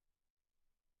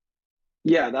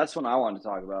 Yeah, that's what I wanted to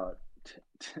talk about.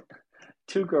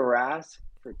 Tuukka Rask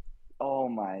for oh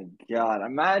my god!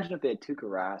 Imagine if they had Tuukka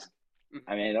Rask.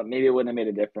 I mean, maybe it wouldn't have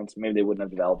made a difference. Maybe they wouldn't have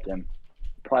developed him.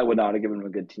 Probably would not have given him a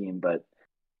good team, but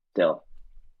still,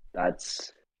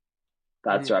 that's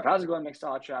rough. How's it going, Mixed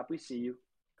Hot Trap? We see you.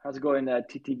 How's it going,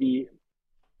 TTV?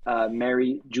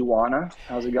 Mary Juana,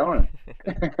 how's it going?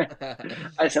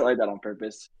 I said it like that on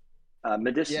purpose.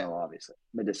 Medicinal, obviously.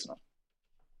 Medicinal.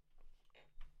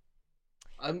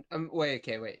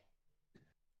 Wait.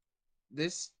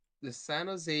 The San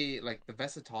Jose, like the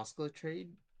Vesa Toskala trade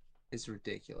is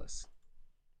ridiculous.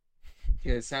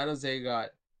 Because San Jose got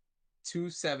 2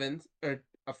 7th, or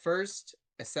a first,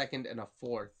 a second, and a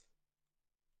 4th.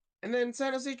 And then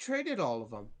San Jose traded all of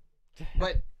them.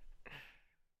 But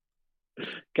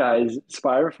guys,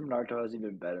 Spyro from Naruto has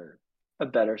even better. A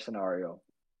better scenario.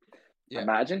 Yeah.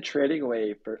 Imagine trading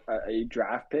away for a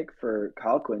draft pick for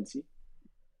Kyle Quincy,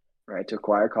 right? To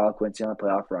acquire Kyle Quincy on a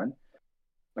playoff run,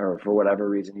 or for whatever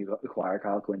reason you acquire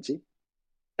Kyle Quincy.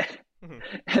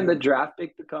 And the draft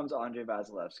pick becomes Andrei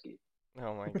Vasilevsky.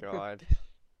 Oh my god.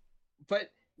 But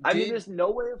I mean, there's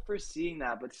no way of foreseeing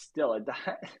that, but still,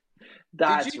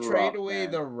 that's did you trade rough, away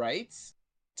man. the rights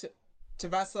to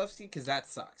Vasilevsky? Because that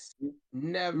sucks.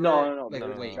 Never. No. Like,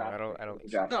 No, wait. I don't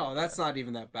think Draft so. No, that's not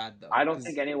even that bad though. I don't 'cause-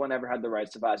 think anyone ever had the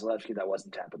rights to Vasilevsky that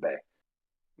wasn't Tampa Bay.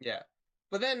 Yeah,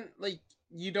 but then like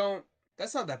you don't.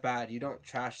 That's not that bad. You don't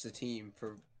trash the team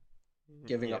for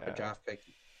giving up a Yeah. draft pick.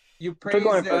 You For praise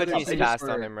going the for Other the teams They teams passed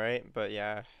for, on him, right? But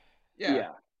yeah.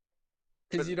 Yeah,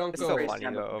 because But you don't it's go. still Praise funny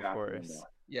Tampa though, for of drafting him, course. though.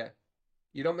 Yeah,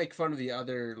 you don't make fun of the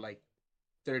other like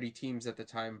 30 teams at the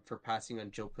time for passing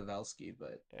on Joe Pavelski,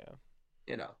 but Yeah.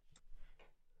 you know.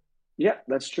 Yeah,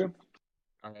 that's true.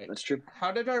 All right. That's true.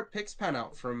 How did our picks pan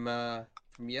out from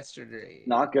yesterday?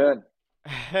 Not good.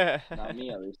 Not me,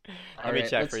 at least. Let me Alright,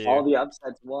 check let's- for you. All the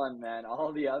upsets won, man.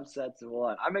 All the upsets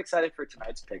won. I'm excited for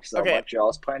tonight's picks, though. Okay.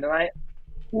 Montreal's playing tonight.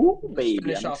 Ooh, baby.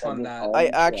 finish I'm off on excited that. all I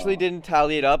week actually long. didn't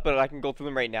tally it up, but I can go through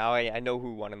them right now. I know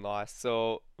who won and lost.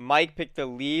 So Mike picked the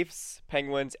Leafs,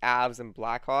 Penguins, Avs, and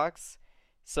Blackhawks.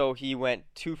 So he went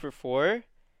 2 for 4.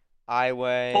 I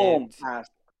went. Boom. Pass.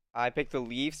 I picked the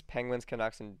Leafs, Penguins,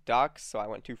 Canucks, and Ducks. So I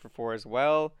went 2 for 4 as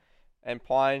well. And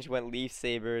Ponge went Leafs,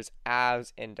 Sabres,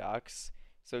 Avs, and Ducks.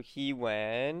 So he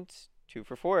went 2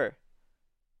 for 4.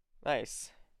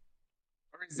 Nice.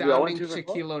 You all went Resounding 2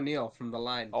 for 4? Shaquille O'Neal from the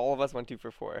line. All of us went 2 for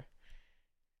 4.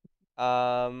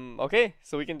 Okay,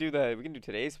 so we can do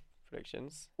today's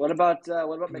predictions. What about Hmm.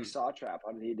 McSawtrap?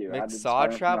 How did he do? How did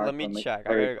McSawtrap, let me check.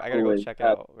 I gotta go check it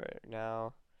out right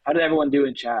now. how did everyone do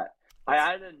in chat? I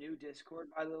added a new Discord,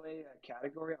 by the way, a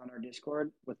category on our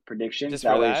Discord with predictions. Just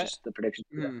That for way, it's that? just the predictions.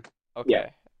 Hmm. Yeah.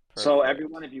 Okay, So perfect.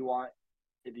 everyone, if you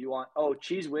want, oh,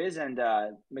 Cheese Whiz and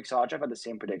McSawtrap had the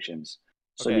same predictions.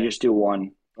 So if you Okay, just do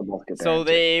one, they'll both get their so answer.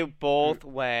 they both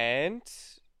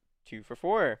went 2 for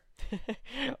 4.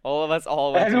 All of us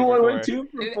all went Everyone went 2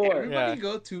 for 4. 2 for Did 4. everybody Yeah,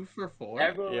 go 2 for 4?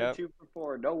 Everyone went yep, 2 for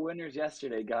 4. No winners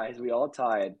yesterday, guys. We all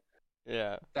tied.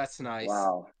 yeah. That's nice.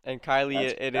 Wow, And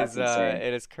Kylie, that's insane.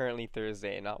 it is currently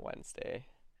Thursday, not Wednesday.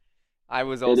 I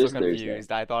was It also is Thursday.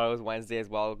 confused. I thought it was Wednesday as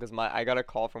well because I got a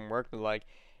call from work. They're like,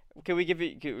 "Can we give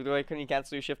you? Can you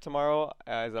cancel your shift tomorrow?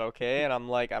 Is that okay?" And I'm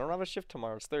like, "I don't have a shift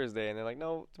tomorrow. It's Thursday." And they're like,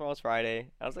 "No, tomorrow's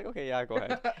Friday." I was like, "Okay, yeah, go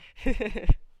ahead."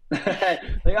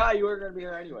 Like, you were gonna be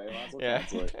here anyway. Might as well Yeah.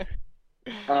 cancel it.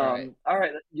 All right, All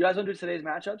right. You guys want to do today's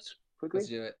matchups quickly? let's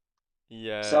do it.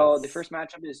 So the Yes. first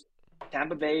matchup is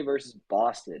Tampa Bay versus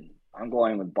Boston. I'm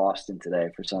going with Boston today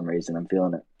for some reason. I'm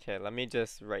feeling it. Okay, let me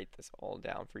just write this all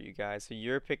down for you guys. So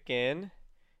you're picking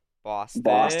Boston.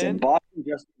 Boston. Boston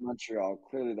just Montreal.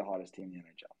 Clearly the hottest team in the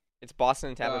NHL. It's Boston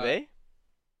and Tampa Uh, Bay.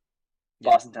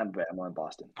 Yeah, Boston, Tampa Bay. I'm going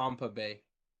Boston. Tampa Bay.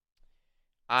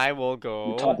 I will You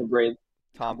go Tampa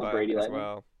Tampa Brady as Lightning.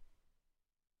 well.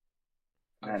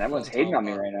 Man, I'm everyone's from hating on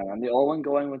me Tampa. right now. I'm the only one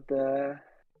going with the.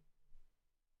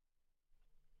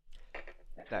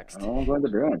 Next. I'm going with the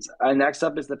Bruins. Next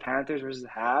up is the Panthers versus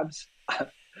Habs.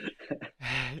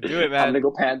 Do it, I'm man. gonna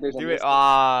go Panthers on Do this it.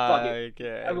 one. Fuck it.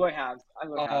 Okay. I'm going Habs. I'm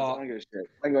going Habs. Oh. I'm going shit.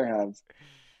 I'm going Habs.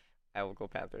 I will go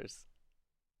Panthers.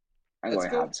 I'm Let's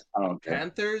going go Habs. I don't care.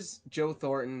 Panthers. Joe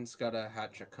Thornton's got a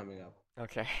hat trick coming up.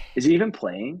 Okay. Is he even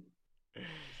playing?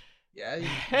 Yeah,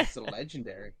 he's a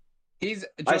legendary. I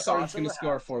Joe saw Thornton's some gonna of the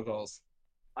score Habs. 4 goals.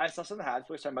 I saw some of the Habs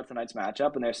players talking about tonight's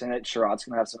matchup, and they're saying that Sherrod's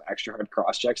gonna have some extra hard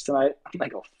cross checks tonight. I'm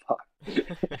like, oh fuck. No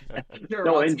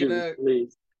Sherrod's injuries,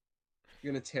 please.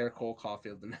 gonna tear Cole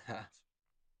Caulfield in half.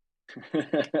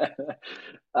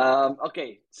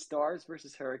 Okay, Stars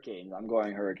versus Hurricanes. I'm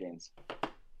going Hurricanes.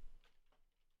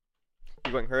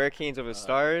 You're going Hurricanes over Uh,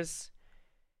 Stars.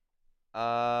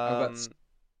 got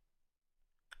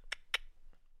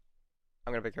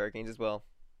I'm gonna pick Hurricanes as well.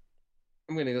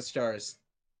 I'm gonna go Stars.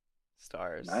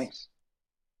 Stars. Nice.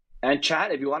 And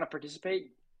chat, if you want to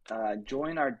participate,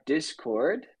 join our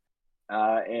Discord.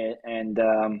 And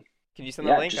Can you send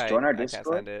the yeah, link? just join our I can't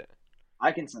Discord. send it.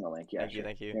 I can send a link. Yeah, Thank you, sure.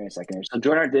 thank you. Give me a second here. So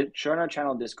join our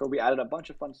channel Discord. We added a bunch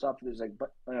of fun stuff. There's like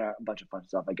a bunch of fun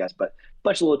stuff, I guess, but a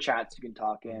bunch of little chats you can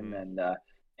talk in Mhm. and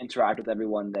interact with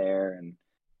everyone there, and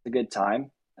it's a good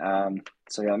time.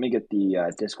 So yeah, let me get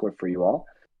the Discord for you all.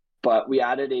 But we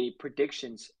added a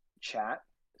predictions chat.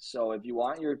 So if you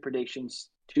want your predictions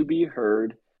to be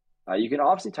heard, you can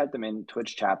obviously type them in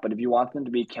Twitch chat. But if you want them to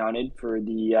be counted for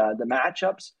the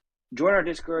matchups, join our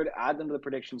Discord, add them to the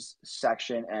predictions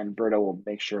section, and Berto will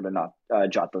make sure to not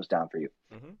jot those down for you.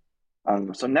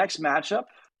 Mhm. So next matchup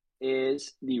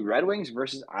is the Red Wings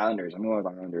versus Islanders. I'm going with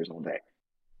Islanders all day.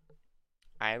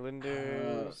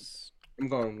 Islanders. I'm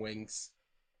going Wings.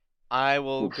 I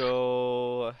will Oof.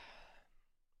 go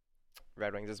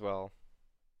Red Wings as well.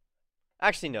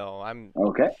 Actually, no. I'm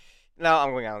Okay,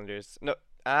 going Islanders. No.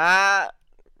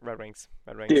 Red Wings.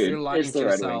 Red Wings. dude, You're lying it's to the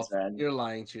Red yourself. Wings, man. You're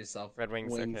lying to yourself. Red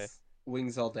Wings, Wings. okay.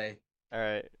 Wings all day. All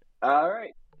right. All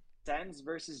right, Sens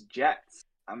versus Jets.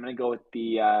 I'm gonna go with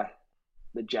the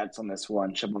Jets on this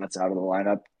one. Chabot's out of the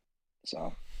lineup,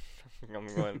 so I'm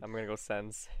gonna go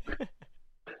Sens.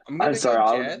 I'm gonna I'm sorry, go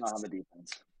I was Jets. not on the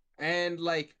defense. And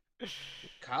like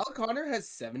Kyle Connor has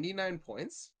 79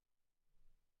 points.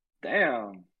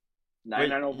 Damn.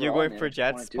 99 overall. you're going man. for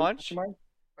Jets 22, punch? question mark?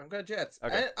 I've got Jets.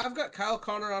 Okay. And I've got Kyle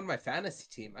Connor on my fantasy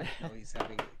team. I didn't know he's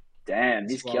having. Damn,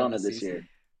 he's Well, killing it this this season.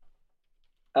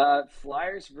 year.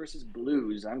 Flyers versus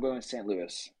Blues. I'm going with St.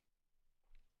 Louis.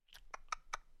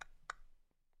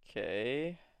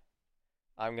 Okay.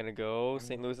 I'm gonna go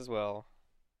St. Louis as well.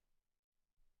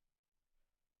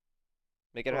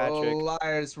 Make it a hat trick.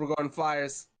 Flyers. We're going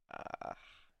Flyers.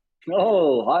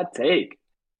 Oh, hot take.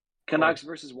 Canucks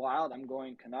versus Wild. I'm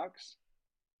going Canucks.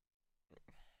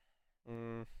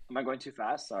 Mm, Am I going too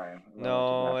fast? Sorry.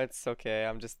 no, it's okay.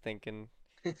 I'm just thinking.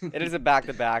 It is a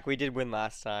back-to-back. We did win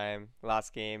last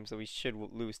game, so we should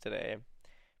lose today.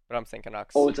 But I'm saying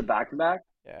Canucks. Oh, it's a back-to-back?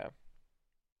 Yeah,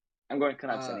 I'm going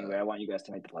Canucks anyway. I want you guys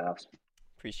to make the playoffs.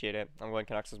 appreciate it. I'm going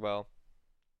Canucks as well.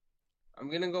 I'm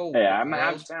gonna go. Hey, I'm a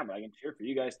Wild. Habs fan, but I can cheer for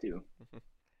you guys too.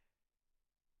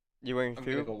 You going I'm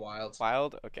gonna through go Wild.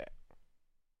 Wild? Okay.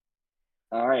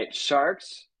 All right,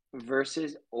 Sharks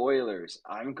versus Oilers.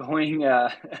 I'm going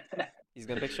He's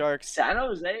gonna pick Sharks. San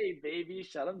Jose, baby,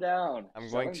 shut them down. I'm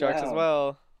Shut going 'em Sharks as down.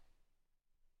 well.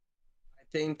 I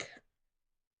think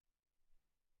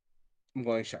I'm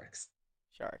going Sharks.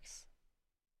 Sharks.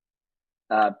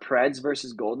 Preds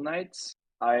versus Golden Knights.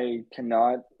 I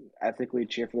cannot ethically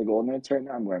cheer for the Golden Knights right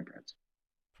now. I'm going Preds.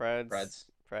 Preds. Preds.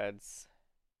 Preds.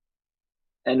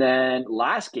 And then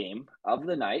last game of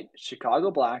the night,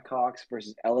 Chicago Blackhawks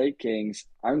versus LA Kings.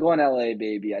 I'm going LA,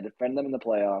 baby. I defend them in the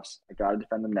playoffs. I gotta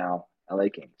defend them now. LA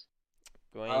Kings.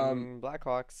 Going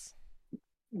Blackhawks.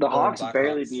 The Going Hawks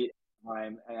barely Blackhawks. beat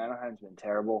Anaheim, and Anaheim's been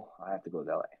terrible. I have to go with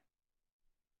LA.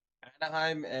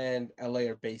 Anaheim and LA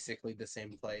are basically the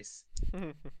same place.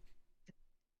 Did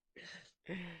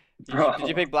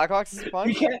you pick Blackhawks, You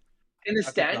Punch? can't in the I picked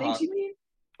the standings, Hawks. you mean,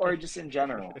 or just in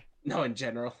general? No, in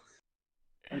general.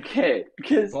 Okay,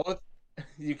 because Both.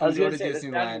 You I can was go gonna to say, the Disneyland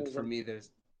standings from are- either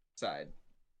side.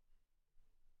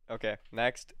 Okay,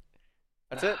 next.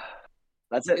 That's it.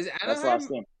 that's it. Is That's the last Anaheim-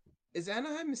 game. Is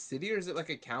Anaheim a city or is it like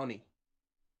a county?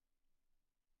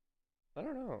 I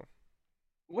don't know.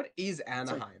 What is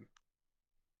Anaheim?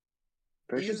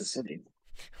 Pretty sure it's a is- city.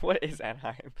 What is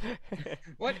Anaheim?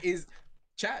 What is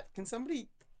chat? Can somebody?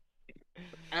 Pretty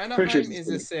Anaheim sure it's a is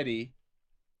a city,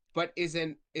 but is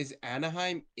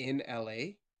Anaheim in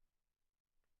LA?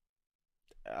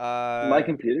 My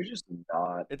computer's just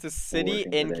not. It's a city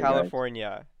working in today, guys.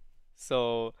 California.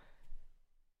 So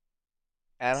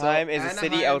Anaheim is a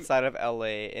city Anaheim- outside of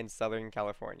LA in Southern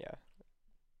California.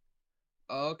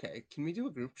 Okay, can we do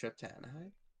a group trip to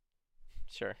Anaheim?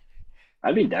 Sure.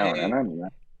 I'd be down. Hey. Anaheim.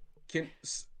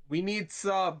 We need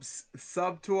subs.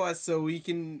 Sub to us so we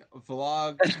can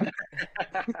vlog.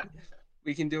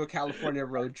 We can do a California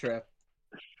road trip.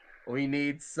 We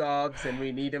need subs and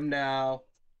we need them now.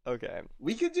 Okay.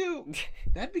 We could do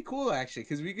that'd be cool actually,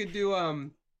 because we could do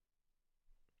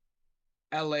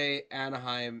LA,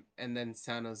 Anaheim, and then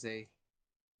San Jose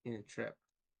in a trip.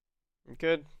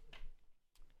 Good.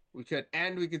 We could,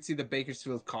 and we could see the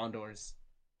Bakersfield Condors.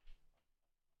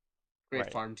 Great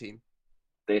Right. farm team.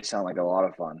 They sound like a lot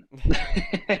of fun.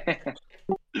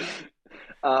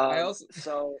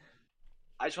 So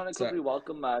I just want to quickly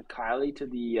welcome Kylie to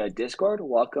the Discord.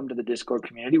 Welcome to the Discord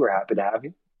community. We're happy to have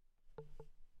you.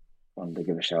 Wanted to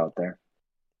give a shout out there.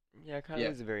 Yeah,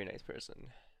 Kylie's a very nice person.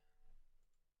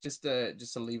 Just to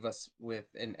leave us with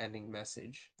an ending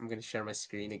message. I'm gonna share my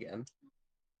screen again.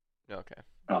 Okay.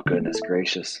 Oh goodness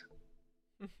gracious!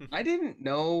 I didn't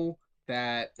know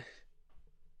that.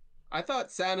 I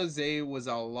thought San Jose was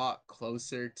a lot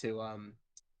closer to I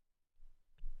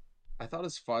thought it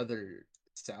was farther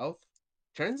south.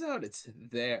 Turns out it's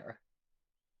there.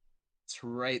 It's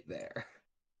right there.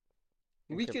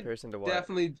 In We could comparison to what?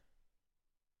 definitely.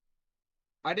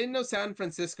 I didn't know San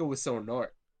Francisco was so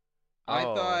north. I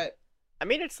Oh. thought I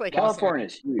mean, it's like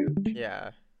California's huge.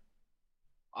 yeah.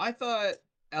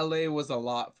 LA was a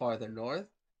lot farther north.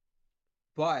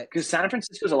 But Because San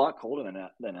Francisco's a lot colder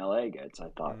than LA gets. I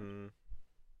thought. Mhm.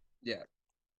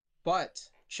 But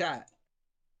chat,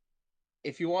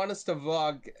 if you want us to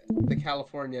vlog the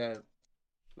California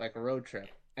like road trip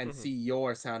and Mhm. see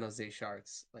your San Jose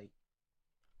Sharks, like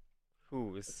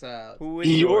Who's it's, who is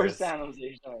Your yours? San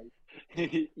Jose Sharks.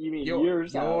 You mean your your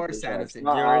San Jose San Sharks, Jose,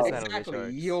 not Your ours. San Jose exactly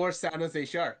Sharks. your San Jose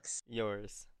Sharks.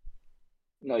 Yours.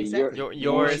 No, Exactly. Your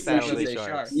your San should Jose be-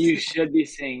 Sharks. You should be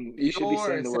saying Your the San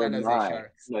word Jose my.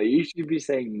 Sharks. No, you should be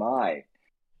saying my.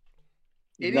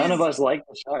 It None of is- us like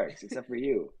the Sharks except for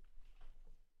you.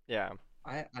 Yeah.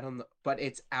 I don't know, but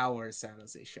it's our San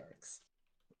Jose Sharks.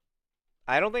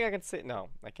 I don't think I can say no.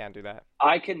 I can't do that.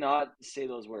 I cannot say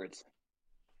those words.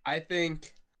 I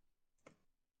think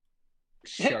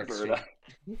Sharks. Berta.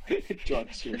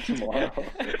 Drunk stream tomorrow.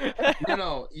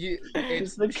 No, it's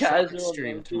Just the Shark casual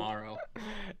stream message. tomorrow.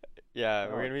 Yeah,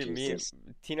 Oh, we're gonna be Jesus.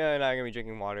 Tina and I are gonna be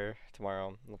drinking water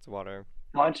tomorrow. Lots of water.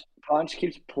 Punch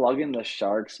keeps plugging the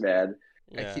Sharks, man.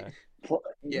 Yeah.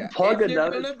 Yeah, Plug if you're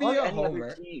another, gonna be plug a any other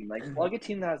homer- team. Like plug a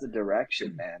team that has a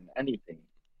direction, man. Anything.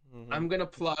 Mhm. I'm gonna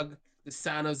plug the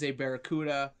San Jose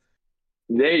Barracuda.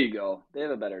 There you go. They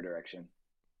have a better direction.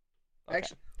 Okay.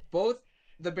 Actually, both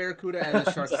the Barracuda and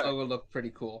the Sharks Sorry. logo look pretty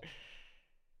cool.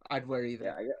 I'd wear either.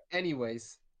 Yeah, I got,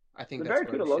 Anyways, I think the that's where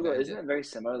Barracuda we should logo end isn't it very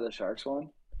similar to the Sharks one?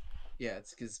 Yeah,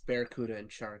 it's because Barracuda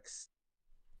and Sharks.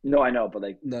 No, I know, but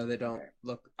like No, they don't Okay.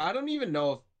 look. I don't even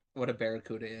know what a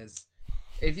Barracuda is.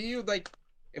 If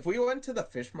we went to the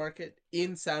fish market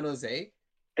in San Jose,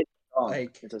 song.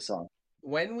 like- It's a song.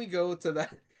 when we go to the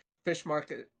fish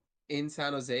market in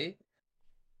San Jose,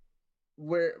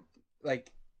 where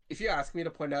like if you ask me to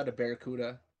point out a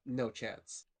Barracuda, no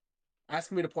chance.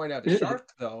 Ask me to point out a shark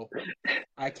though,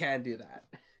 I can do that.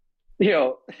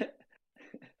 Yo,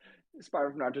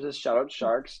 Spider from Naruto says, shout out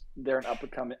Sharks. They're an up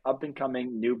and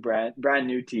coming new brand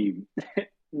new team.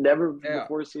 Never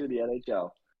before seen in the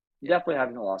NHL. Definitely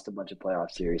haven't lost a bunch of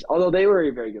playoff series. Although they were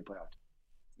a very good playoff team.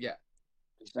 Yeah.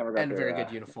 Just never got and their, very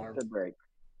good uniform. The break.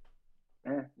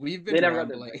 We've been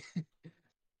rambling.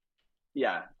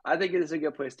 Yeah, I think it is a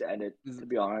good place to end it, to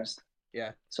be honest.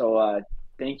 Yeah. So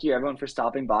thank you everyone for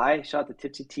stopping by. Shout out to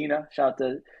Tipsy Tina. Shout out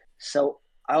to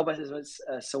I hope I said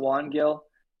Sawan Gill.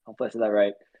 Hopefully I said that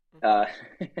right.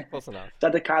 Close enough. Shout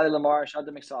out to Kylie Lamar. Shout out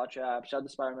to McSawtrap. Shout out to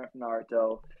Spider-Man from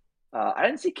Naruto. I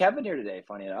didn't see Kevin here today,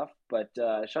 funny enough, but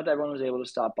shout out to everyone who was able to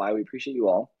stop by. We appreciate you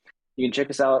all. You can check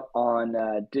us out on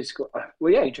Discord.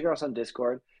 Well, yeah, you can check us on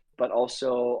Discord, but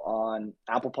also on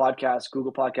Apple Podcasts,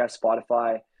 Google Podcasts,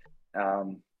 Spotify,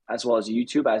 as well as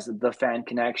YouTube as The Fan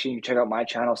Connection. You can check out my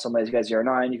channel, Somebody's Guys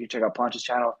 09. You can check out Ponch's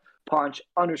channel,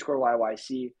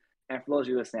 Ponch_YYC. And for those of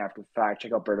you listening after the fact,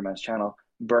 check out Berdaman's channel,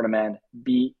 Berdaman,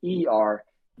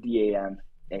 BERDAMAN.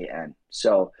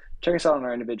 So check us out on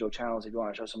our individual channels if you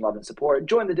want to show some love and support.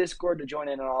 Join the Discord to join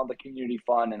in on all the community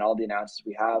fun and all the announcements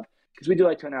we have, because we do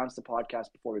like to announce the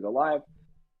podcast before we go live.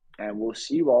 And we'll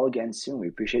see you all again soon. We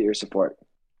appreciate your support.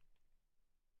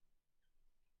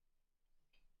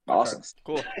 Awesome.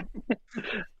 Cool.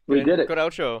 We did it. Good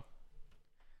outro.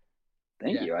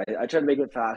 Thank you. I tried to make it fast.